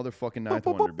on a motherfucking Ninth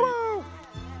Wonder beat.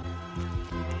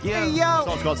 Yeah, this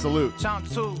song's called Salute. Chomp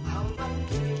 2.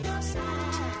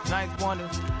 Ninth Wonder.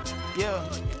 Yeah.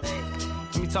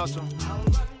 Let me talk to him.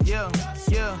 Yeah.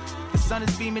 The sun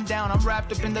is beaming down, I'm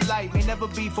wrapped up in the light. May never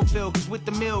be fulfilled, cause with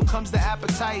the meal comes the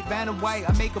appetite. Vanna White,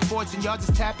 I make a fortune, y'all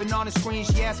just tapping on the screen.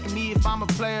 She asking me if I'm a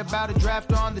player, about a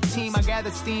drafter on the team. I gather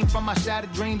steam from my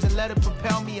shattered dreams and let it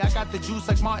propel me. I got the juice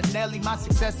like Martinelli, my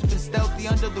success has been stealthy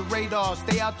under the radar.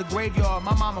 Stay out the graveyard,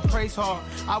 my mama prays hard.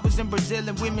 I was in Brazil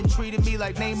and women treated me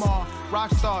like Neymar.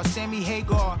 Rockstar, Sammy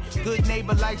Hagar, good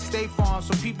neighbor like State Farm.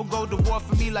 So people go to war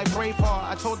for me like Braveheart.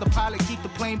 I told the pilot keep the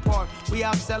plane parked, we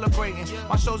out celebrating.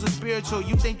 My shows are spiritual,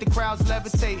 you think the crowd's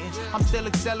levitating. I'm still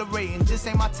accelerating, this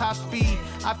ain't my top speed.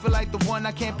 I feel like the one,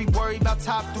 I can't be worried about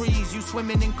top threes. You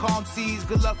swimming in calm seas,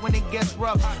 good luck when it gets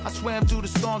rough. I swam through the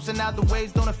storms and now the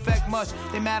waves don't affect much.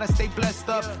 They mad I stay blessed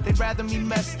up, they'd rather me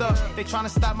messed up. They trying to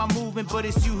stop my movement, but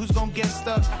it's you who's gonna get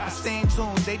stuck. I stay in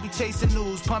tune, they be chasing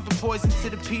news, pumping poison to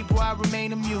the people, I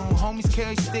remain immune. Homies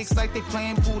carry sticks like they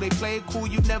playing pool, they play it cool,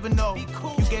 you never know. You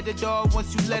get the dog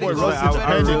once you let it go.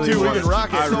 I really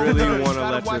want to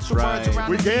let this ride.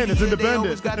 We can, it's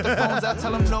independent.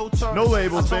 No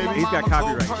labels, baby. He's got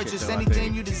copyright shit, though,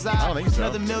 anything you desire. I don't think so.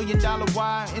 Another $1 million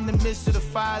wire in the midst of the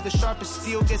fire. The sharpest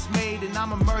steel gets made, and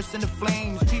I'm immersed in the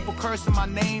flames. People cursing my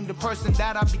name. The person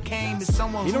that I became is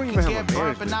someone who can get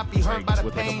burnt but not be hurt by the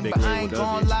pain. But I ain't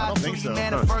gonna lie to you,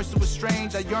 man. At first it was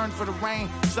strange. I yearned for the rain,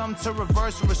 something to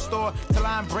reverse or restore. Till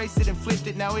I embraced it and flipped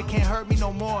it. Now it can't hurt me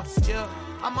no more. Yeah.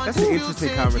 That's an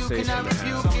interesting conversation to have.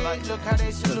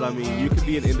 Because I mean, you can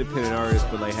be an independent artist,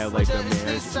 but like have like a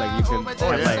manage, like you can have like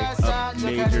a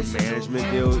major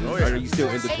management deal. Are you still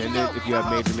independent if you have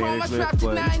major management?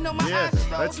 But yeah,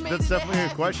 that's definitely a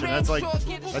question. That's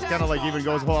kind of like even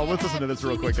goes. Well, let's listen to this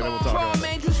real quick and then we'll talk about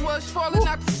it. West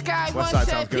Side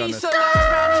sounds good on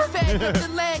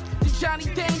this. Johnny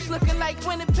Dames looking like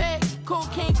Winnipeg.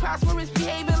 Cocaine prosperous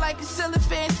behaving like a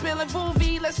cellophane. Spilling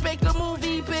movie, let's make a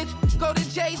movie, bitch. Go to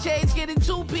JJ's, getting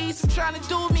 2 pieces, trying to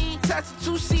do me. Touch a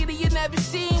 2-seater, you never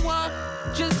seen one.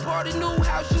 Just bought a new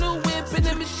house, new whip, and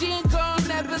a machine gun.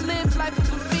 Never lived life as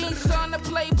a fiend, son. I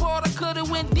play ball, I could've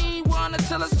went D1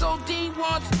 until I sold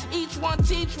D1s. Each one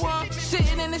teach one.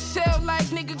 Sitting in the cell like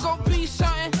nigga, go be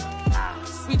something.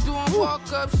 We doing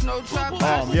walk-ups, no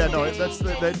drop-offs. Yeah, no,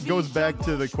 that goes back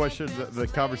to the question, the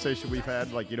conversation we've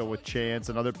had, like, you know, with Chance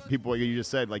and other people, like you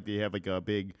just said, like, they have, like, a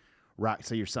big rock,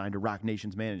 say you're signed to Rock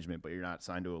Nation's management, but you're not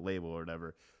signed to a label or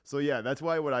whatever. So, yeah, that's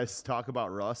why when I talk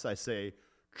about Russ, I say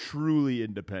truly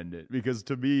independent, because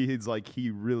to me, he's like, he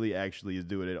really actually is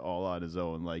doing it all on his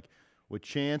own. Like, with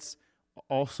Chance,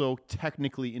 also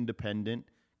technically independent,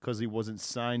 because he wasn't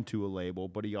signed to a label,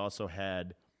 but he also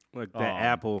had like the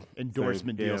Apple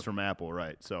endorsement thing. deals from Apple,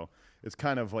 right? So it's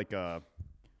kind of like a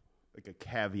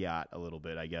caveat a little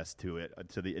bit, I guess, to it,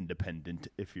 to the independent,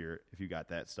 if you got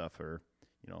that stuff, or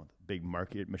big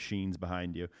market machines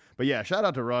behind you. But yeah, shout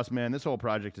out to Russ, man. This whole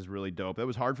project is really dope. It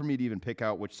was hard for me to even pick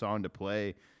out which song to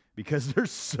play because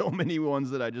there's so many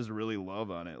ones that I just really love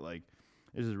on it. Like,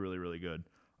 this is really, really good.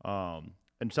 And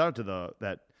shout out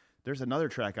to there's another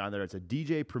track on there. It's a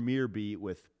DJ Premier beat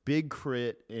with Big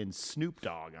Crit and Snoop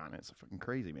Dogg on it. It's fucking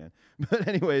crazy, man. But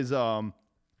anyways,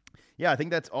 yeah, I think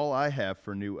that's all I have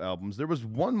for new albums. There was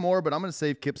one more, but I'm going to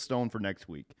save Kip Stone for next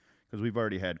week because we've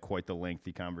already had quite the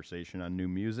lengthy conversation on new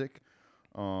music.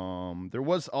 There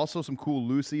was also some cool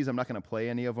Lucy's. I'm not going to play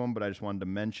any of them, but I just wanted to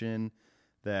mention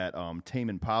that Tame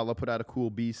Impala put out a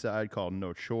cool B-side called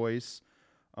No Choice.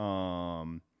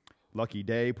 Lucky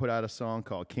Day put out a song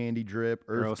called Candy Drip.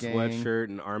 Earl Sweatshirt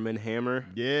and Armand Hammer.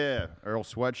 Yeah, Earl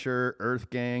Sweatshirt. Earth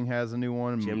Gang has a new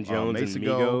one. Jim Jones and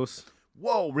Migos.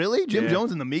 Whoa, really? Jim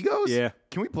Jones and the Migos? Yeah.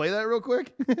 Can we play that real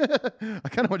quick? I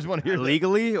kind of just want to hear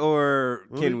legally, or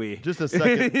can we? Just a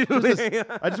second.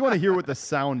 I just want to hear what the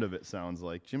sound of it sounds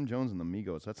like. Jim Jones and the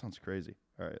Migos. That sounds crazy.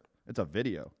 All right. It's a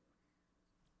video.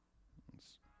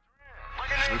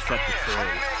 Reset the trails.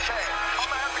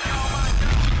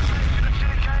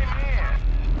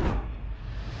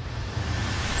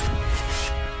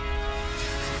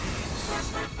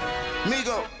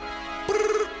 Migo.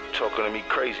 Talking to me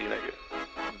crazy, nigga.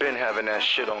 Been having that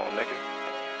shit on, nigga.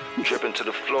 Dripping to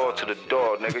the floor, to the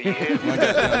door, nigga. You hear me?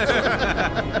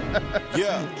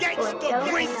 Yeah. Gangsta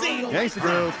Brazil. Gangsta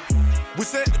girls. We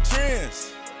set the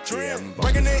trends.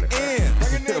 Bringing it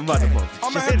in. I'm about to bump.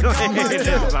 I'ma have to calm my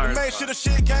down. Make sure the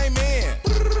shit came in.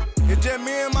 It's just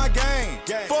me and my gang.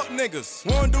 Fuck niggas,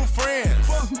 wanna do friends.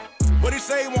 What he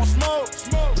say, he want smoke?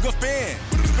 We gon'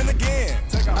 spin again.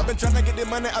 I've been trying to get the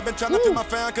money, I've been trying to fit my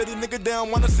fan, cause these niggas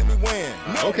down wanna see me win.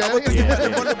 Okay. We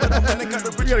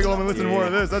gotta go home and listen to more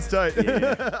of this. That's tight.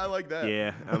 Yeah. I like that.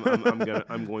 Yeah,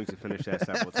 I'm going to finish that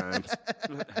several times.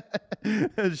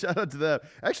 Shout out to that.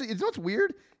 Actually, you know what's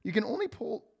weird? You can only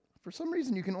pull, for some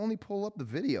reason, you can only pull up the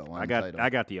video on Tidal. I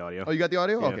got the audio. Oh, you got the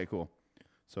audio? Yeah. Okay, cool.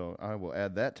 So I will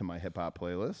add that to my hip-hop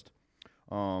playlist.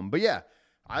 But yeah,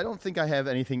 I don't think I have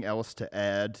anything else to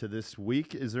add to this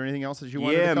week. Is there anything else that you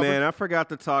wanted to cover? Yeah, man, I forgot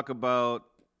to talk about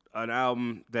an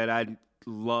album that I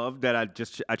love that I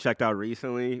checked out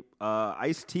recently.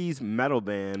 Ice-T's metal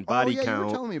band, Body Count. You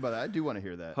were telling me about that. I do want to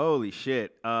hear that. Holy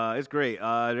shit. It's great.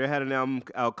 They had an album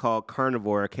out called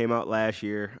Carnivore. It came out last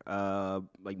year,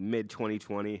 like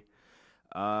mid-2020.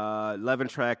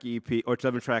 11-track EP or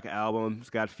 11-track album. It's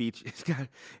got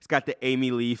the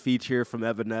Amy Lee feature from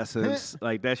Evanescence.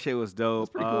 Like, that shit was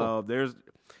dope. That's pretty cool.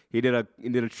 He did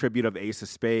a tribute of Ace of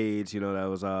Spades. That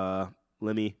was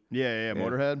Lemmy. Yeah,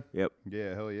 Motorhead. Yep.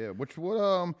 Yeah, hell yeah. What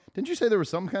didn't you say there was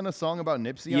some kind of song about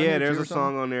Nipsey? Yeah, there's a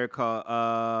song on there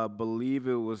called believe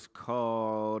it was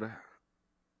called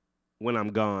When I'm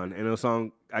Gone. And it was a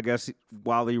song, I guess,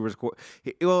 while he was recording.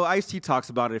 Ice-T talks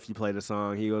about it if you play the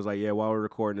song. He was like, yeah, while we're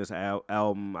recording this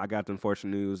album, I got the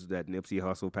unfortunate news that Nipsey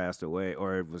Hussle passed away,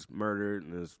 or was murdered,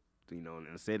 and it was, in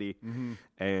the city. Mm-hmm.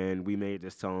 And we made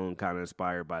this song kind of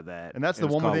inspired by that. And that's the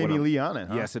one with Amy Lee on it,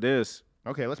 huh? Yes, it is.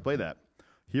 Okay, let's play that.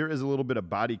 Here is a little bit of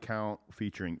Body Count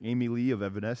featuring Amy Lee of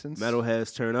Evanescence.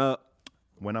 Metalheads turn up.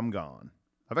 When I'm Gone.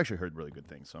 I've actually heard really good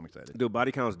things, so I'm excited. Dude,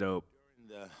 Body Count's dope.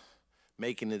 During the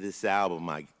making of this album,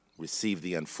 I received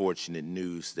the unfortunate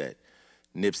news that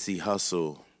Nipsey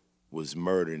Hussle was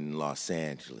murdered in Los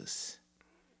Angeles.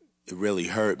 It really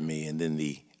hurt me, and then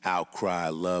the outcry,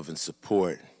 love, and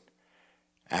support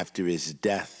after his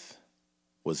death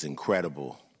was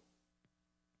incredible.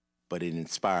 But it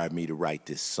inspired me to write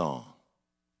this song.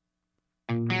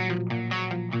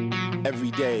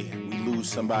 Every day we lose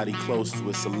somebody close to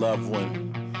us, a loved one.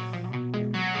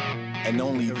 And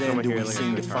only then do we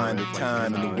seem to find the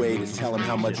time and the way to tell them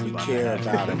how much we care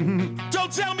about them.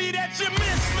 Don't tell me that you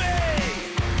miss me.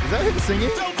 Is that him singing?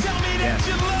 Don't tell me that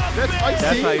you love That's me.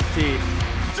 Ice-T. That's Ice-T.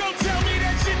 Don't tell me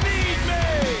that you need me.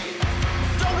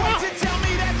 Don't wait to tell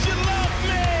me that you love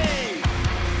me.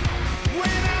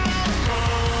 When I'm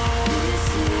gone.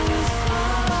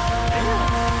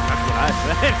 That's what I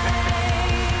said.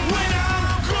 When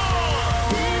I'm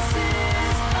gone. This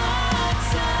is our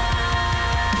time.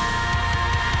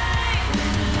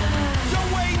 Don't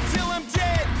wait until I'm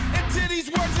dead, until these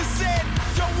words are said.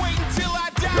 Don't wait until I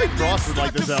die. I think Frost would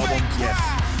like this album. Yes,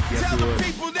 Tell he the would.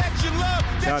 people that you love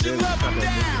them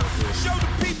now. Show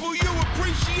the people you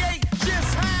appreciate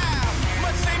just how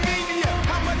much they mean to you,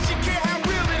 how much you care, how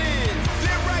real it is.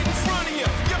 They're right in front of you,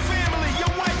 your family,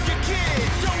 your wife, your kid.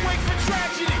 Don't wait for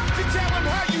tragedy,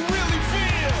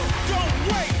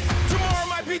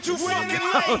 too fucking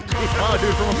late. Wow,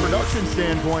 dude, from a production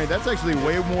standpoint, that's actually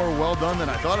way more well done than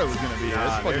I thought it was going to be.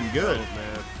 That's fucking good.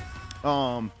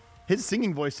 Man. His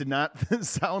singing voice did not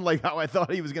sound like how I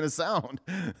thought he was going to sound.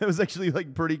 It was actually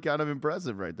like pretty kind of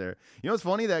impressive right there. You know what's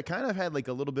funny? That kind of had like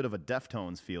a little bit of a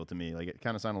Deftones feel to me. Like it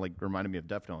kind of sounded like, reminded me of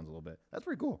Deftones a little bit. That's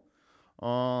pretty cool.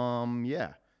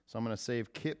 Yeah. So I'm going to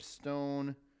save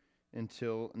Kipstone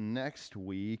until next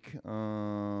week.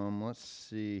 Let's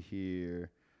see here.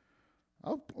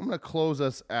 I'm going to close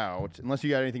us out, unless you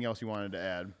got anything else you wanted to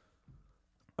add.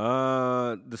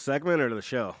 The segment or the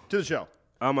show? To the show.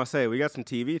 I'm going to say, we got some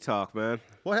TV talk, man.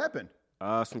 What happened?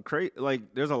 Some crazy,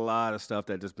 like, there's a lot of stuff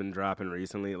that just been dropping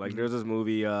recently. Like, there's this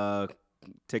movie,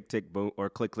 Tick Tick Boom, or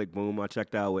Click Click Boom, I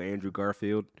checked out with Andrew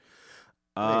Garfield.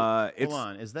 Hold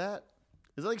on. Is that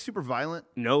like super violent?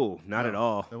 No, not at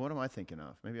all. Then what am I thinking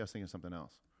of? Maybe I was thinking of something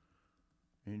else.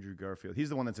 Andrew Garfield. He's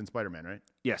the one that's in Spider-Man, right?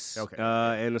 Yes. Okay.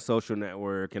 And The Social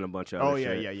Network and a bunch of other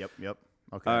shit. Yep.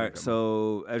 Okay. All right,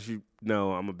 so as you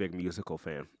know, I'm a big musical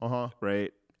fan.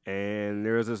 Right? And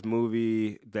there was this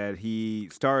movie that he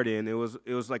starred in. It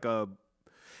was like a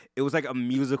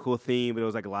musical theme, but it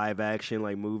was like live action,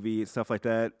 like movie and stuff like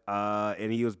that.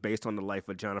 And he was based on the life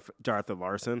of Jonathan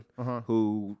Larson,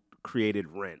 who created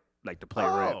Rent, like the play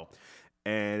Rent.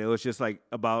 And it was just like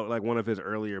about like one of his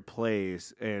earlier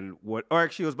plays and it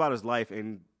was about his life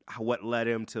and what led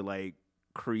him to like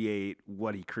create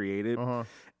what he created.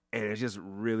 And it's just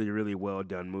really, really well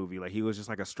done movie. Like he was just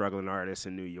like a struggling artist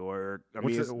in New York. I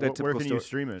mean, where can you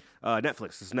stream it?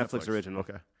 Netflix. It's Netflix original.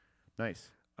 Okay, nice.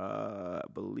 I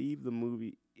believe the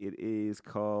movie it is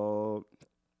called.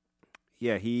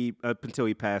 Yeah, he up until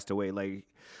he passed away. Like,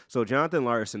 so Jonathan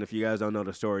Larson, if you guys don't know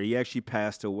the story, he actually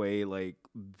passed away like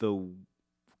the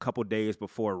couple days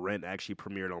before Rent actually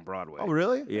premiered on Broadway. Oh,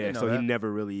 really? Yeah, so he never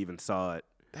really even saw it.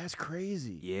 That's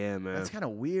crazy. Yeah, man. That's kind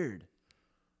of weird.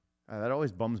 That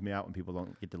always bums me out when people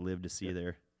don't get to live to see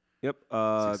their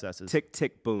successes. Tick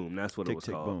Tick Boom. That's what it was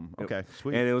called. Tick Boom. Yep. Okay,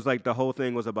 sweet. And it was like the whole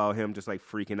thing was about him just like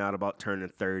freaking out about turning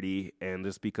 30, and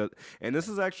just because. And this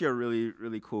is actually a really,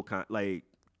 really cool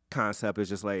concept. Is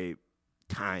just like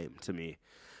time to me,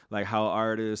 like how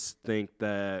artists think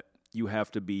that you have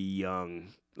to be young.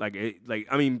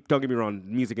 I mean, don't get me wrong.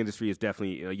 Music industry is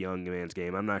definitely a young man's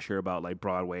game. I'm not sure about like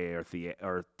Broadway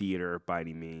or theater by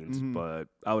any means, but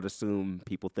I would assume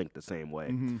people think the same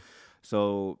way.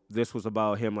 So this was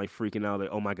about him like freaking out, like,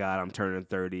 oh my God, I'm turning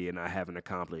 30 and I haven't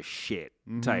accomplished shit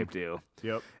type deal.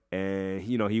 Yep. And,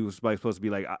 you know, he was like supposed to be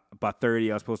like, by 30,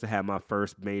 I was supposed to have my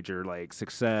first major like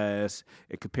success,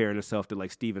 and comparing himself to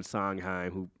like Stephen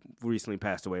Sondheim, who recently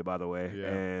passed away, by the way. Yeah.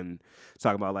 And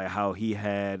talking about like how he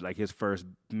had like his first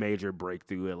major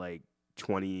breakthrough at like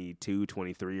 22,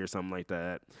 23 or something like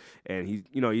that. And he,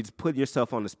 you know, you just put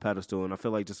yourself on this pedestal. And I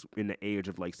feel like just in the age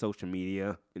of like social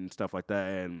media and stuff like that,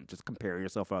 and just comparing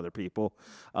yourself to other people,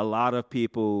 a lot of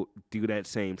people do that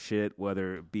same shit,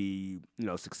 whether it be, you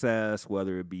know, success,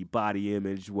 whether it be body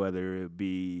image, whether it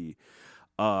be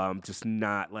just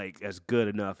not like as good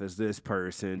enough as this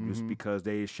person, just because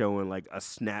they're showing like a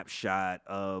snapshot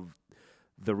of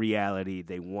the reality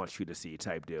they want you to see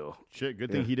type deal. Shit,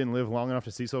 good thing he didn't live long enough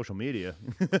to see social media.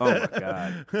 Oh, my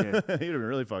God. Yeah. He'd have been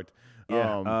really fucked.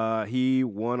 Yeah. He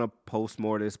won a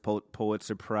Postmortem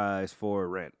Pulitzer Prize for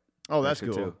Rent. Oh, that's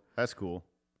cool. Too. That's cool.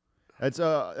 It's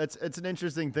an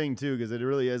interesting thing, too, because it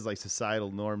really is like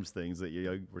societal norms things that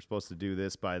we're supposed to do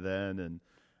this by then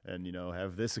and you know,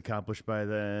 have this accomplished by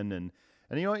then. And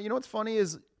you know what's funny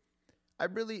is I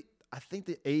think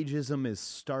the ageism is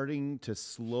starting to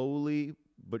slowly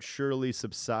but surely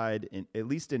subside, at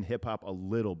least in hip hop a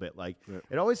little bit. Like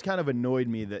it always kind of annoyed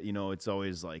me that, you know, it's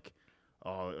always like,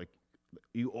 oh, like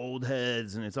you old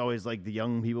heads, and it's always like the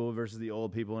young people versus the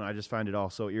old people, and I just find it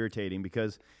all so irritating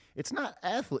because it's not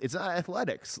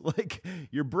athletics. Like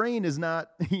your brain is not,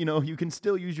 you know, you can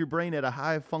still use your brain at a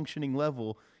high functioning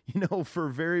level, you know, for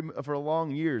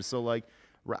long years. So like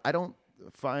I don't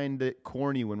find it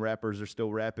corny when rappers are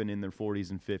still rapping in their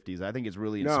 40s and 50s. I think it's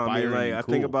really inspiring. No, I mean, and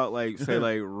cool. I think about like say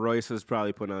like Royce is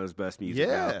probably putting out his best music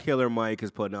now. Killer Mike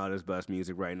is putting out his best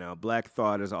music right now. Black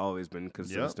Thought has always been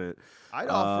consistent. I'd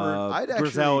offer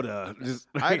Griselda.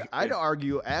 I'd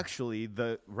argue actually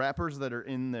the rappers that are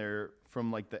in there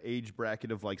from like the age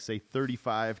bracket of like say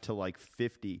 35 to like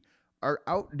 50 are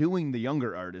outdoing the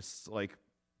younger artists like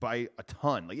by a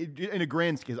ton. Like in a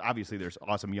grand scale, obviously there's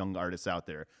awesome young artists out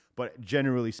there, but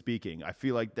generally speaking, I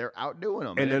feel like they're outdoing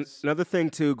them. And then another thing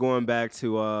too, going back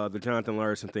to the Jonathan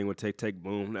Larson thing with Tick Tick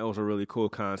Boom, that was a really cool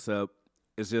concept.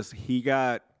 It's just he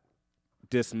got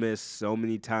dismissed so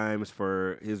many times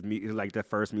for his like the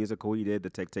first musical he did,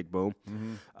 the Tick Tick Boom,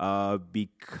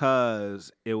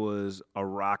 because it was a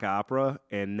rock opera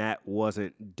and that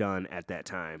wasn't done at that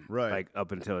time. Right. Like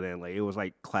up until then, like it was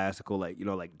like classical, like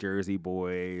like Jersey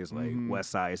Boys, like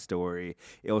West Side Story.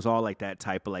 It was all like that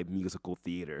type of like musical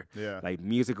theater. Yeah. Like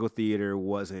musical theater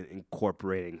wasn't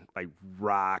incorporating like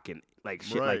rock and like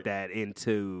shit like that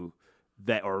into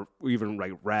that, or even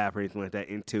like rap or anything like that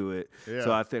into it. Yeah.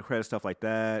 So I think credit stuff like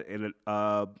that. And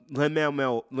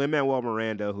Lin-Manuel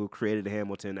Miranda, who created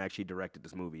Hamilton, actually directed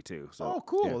this movie too. So,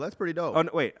 cool. yeah. That's pretty dope. Oh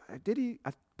no, wait, did he?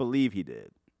 I believe he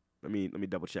did. Let me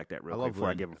double check that real quick before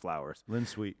I Lin. give him flowers. Lynn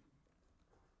Sweet.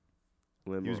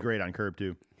 Lin He was great on Curb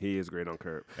too. He is great on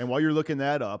Curb. And while you're looking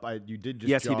that up, you did just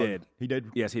Yes, he jog- did. He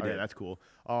did. Yes, he All right, did. that's cool.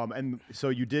 And so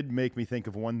you did make me think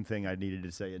of one thing I needed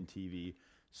to say in TV.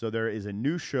 So there is a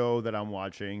new show that I'm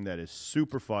watching that is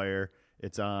super fire.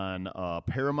 It's on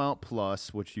Paramount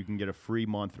Plus, which you can get a free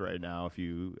month right now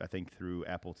I think through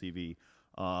Apple TV.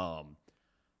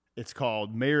 It's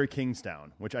called Mayor of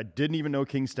Kingstown, which I didn't even know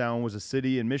Kingstown was a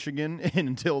city in Michigan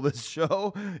until this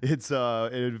show. It's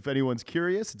if anyone's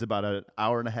curious, it's about an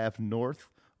hour and a half north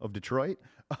of Detroit.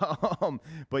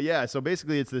 But yeah, so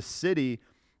basically it's this city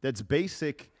that's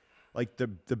basic. Like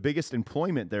the biggest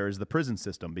employment there is the prison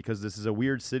system, because this is a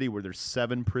weird city where there's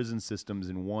 7 prison systems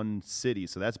in one city.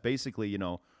 So that's basically,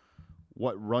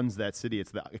 what runs that city.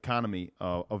 It's the economy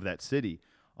of that city.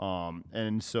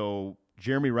 And so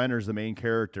Jeremy Renner's the main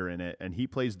character in it, and he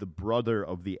plays the brother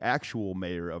of the actual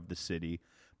mayor of the city.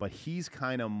 But he's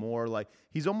kind of more like,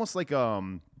 he's almost like a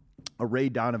Ray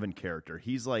Donovan character.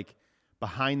 He's like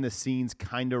behind the scenes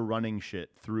kind of running shit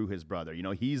through his brother.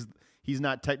 He's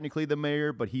not technically the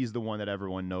mayor, but he's the one that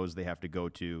everyone knows they have to go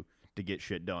to get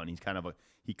shit done. He's kind of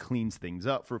he cleans things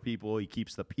up for people. He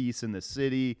keeps the peace in the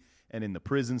city and in the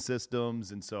prison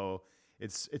systems. And so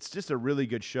it's just a really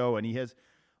good show. And he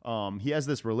has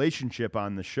this relationship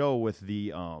on the show with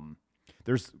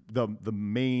there's the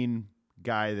main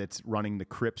guy that's running the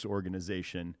Crips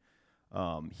organization.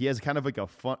 He has kind of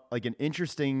like an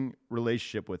interesting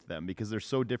relationship with them because they're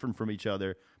so different from each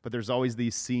other. But there's always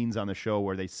these scenes on the show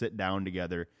where they sit down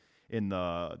together in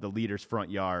the leader's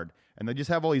front yard, and they just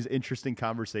have all these interesting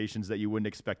conversations that you wouldn't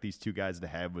expect these two guys to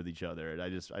have with each other. And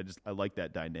I like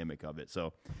that dynamic of it.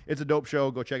 So it's a dope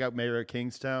show. Go check out Mayor of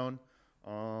Kingstown.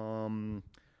 I don't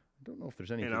know if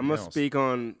there's anything. And I'm gonna else. speak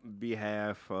on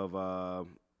behalf of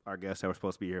our guests that were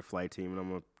supposed to be here, Flight Team,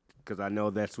 and because I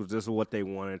know this is what they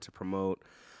wanted to promote.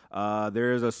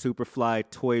 There is a Superfly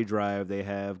toy drive they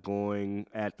have going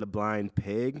at the Blind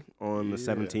Pig on the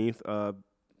 17th.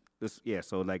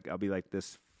 So like I'll be like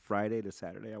this Friday to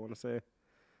Saturday, I want to say.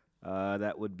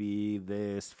 That would be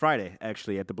this Friday,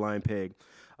 actually, at the Blind Pig.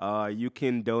 You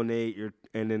can donate you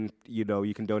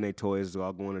can donate toys.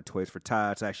 I'll go into Toys for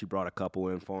Tots. I actually brought a couple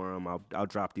in for them. I'll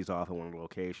drop these off at one of the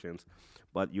locations.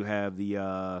 But you have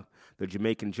the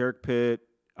Jamaican Jerk Pit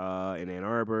in Ann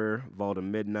Arbor, Valda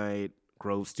Midnight,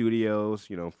 Grove Studios,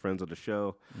 friends of the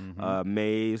show,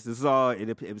 Maze. This is all in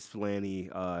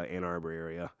Ypsilanti, Ann Arbor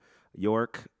area.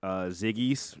 York,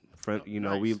 Ziggy's, friend,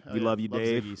 nice. we love you,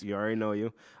 Dave. Ziggy's. You already know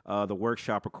you. The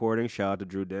Workshop Recording, shout out to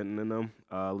Drew Denton and them.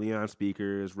 Leon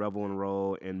Speakers, Revel and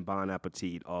Roll, and Bon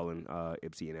Appetit, all in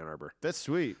Ypsi and Ann Arbor. That's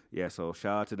sweet. Yeah, so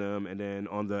shout out to them. And then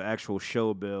on the actual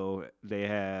show bill, they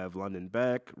have London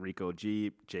Beck, Rico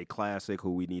Jeep, Jay Classic,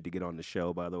 who we need to get on the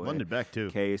show, by the way. London Beck, too.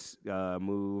 Case,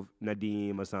 Move,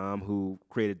 Nadim Azam, who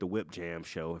created the Whip Jam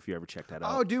show, if you ever check that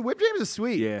out. Oh, dude, Whip Jams is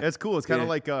sweet. Yeah. That's cool. It's kind of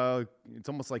like, it's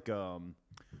almost like,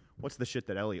 what's the shit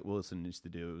that Elliot Wilson used to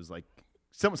do? It was like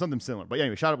something similar. But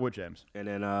anyway, shout out Whip Jams. And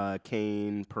then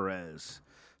Kane Perez.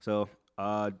 So,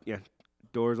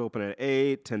 doors open at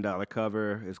 8, $10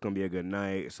 cover. It's going to be a good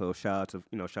night. So shout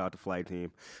out to Flight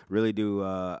Team. I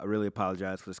really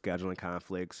apologize for the scheduling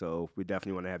conflict. So we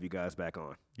definitely want to have you guys back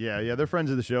on. Yeah, they're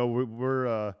friends of the show.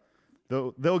 We're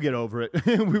they'll get over it.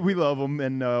 we love them,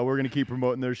 and we're going to keep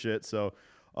promoting their shit. So,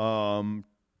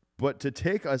 but to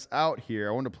take us out here,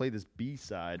 I want to play this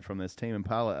B-side from this Tame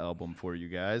Impala album for you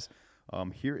guys.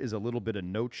 Here is a little bit of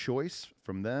No Choice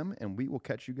from them, and we will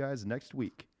catch you guys next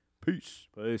week. Peace.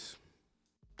 Peace.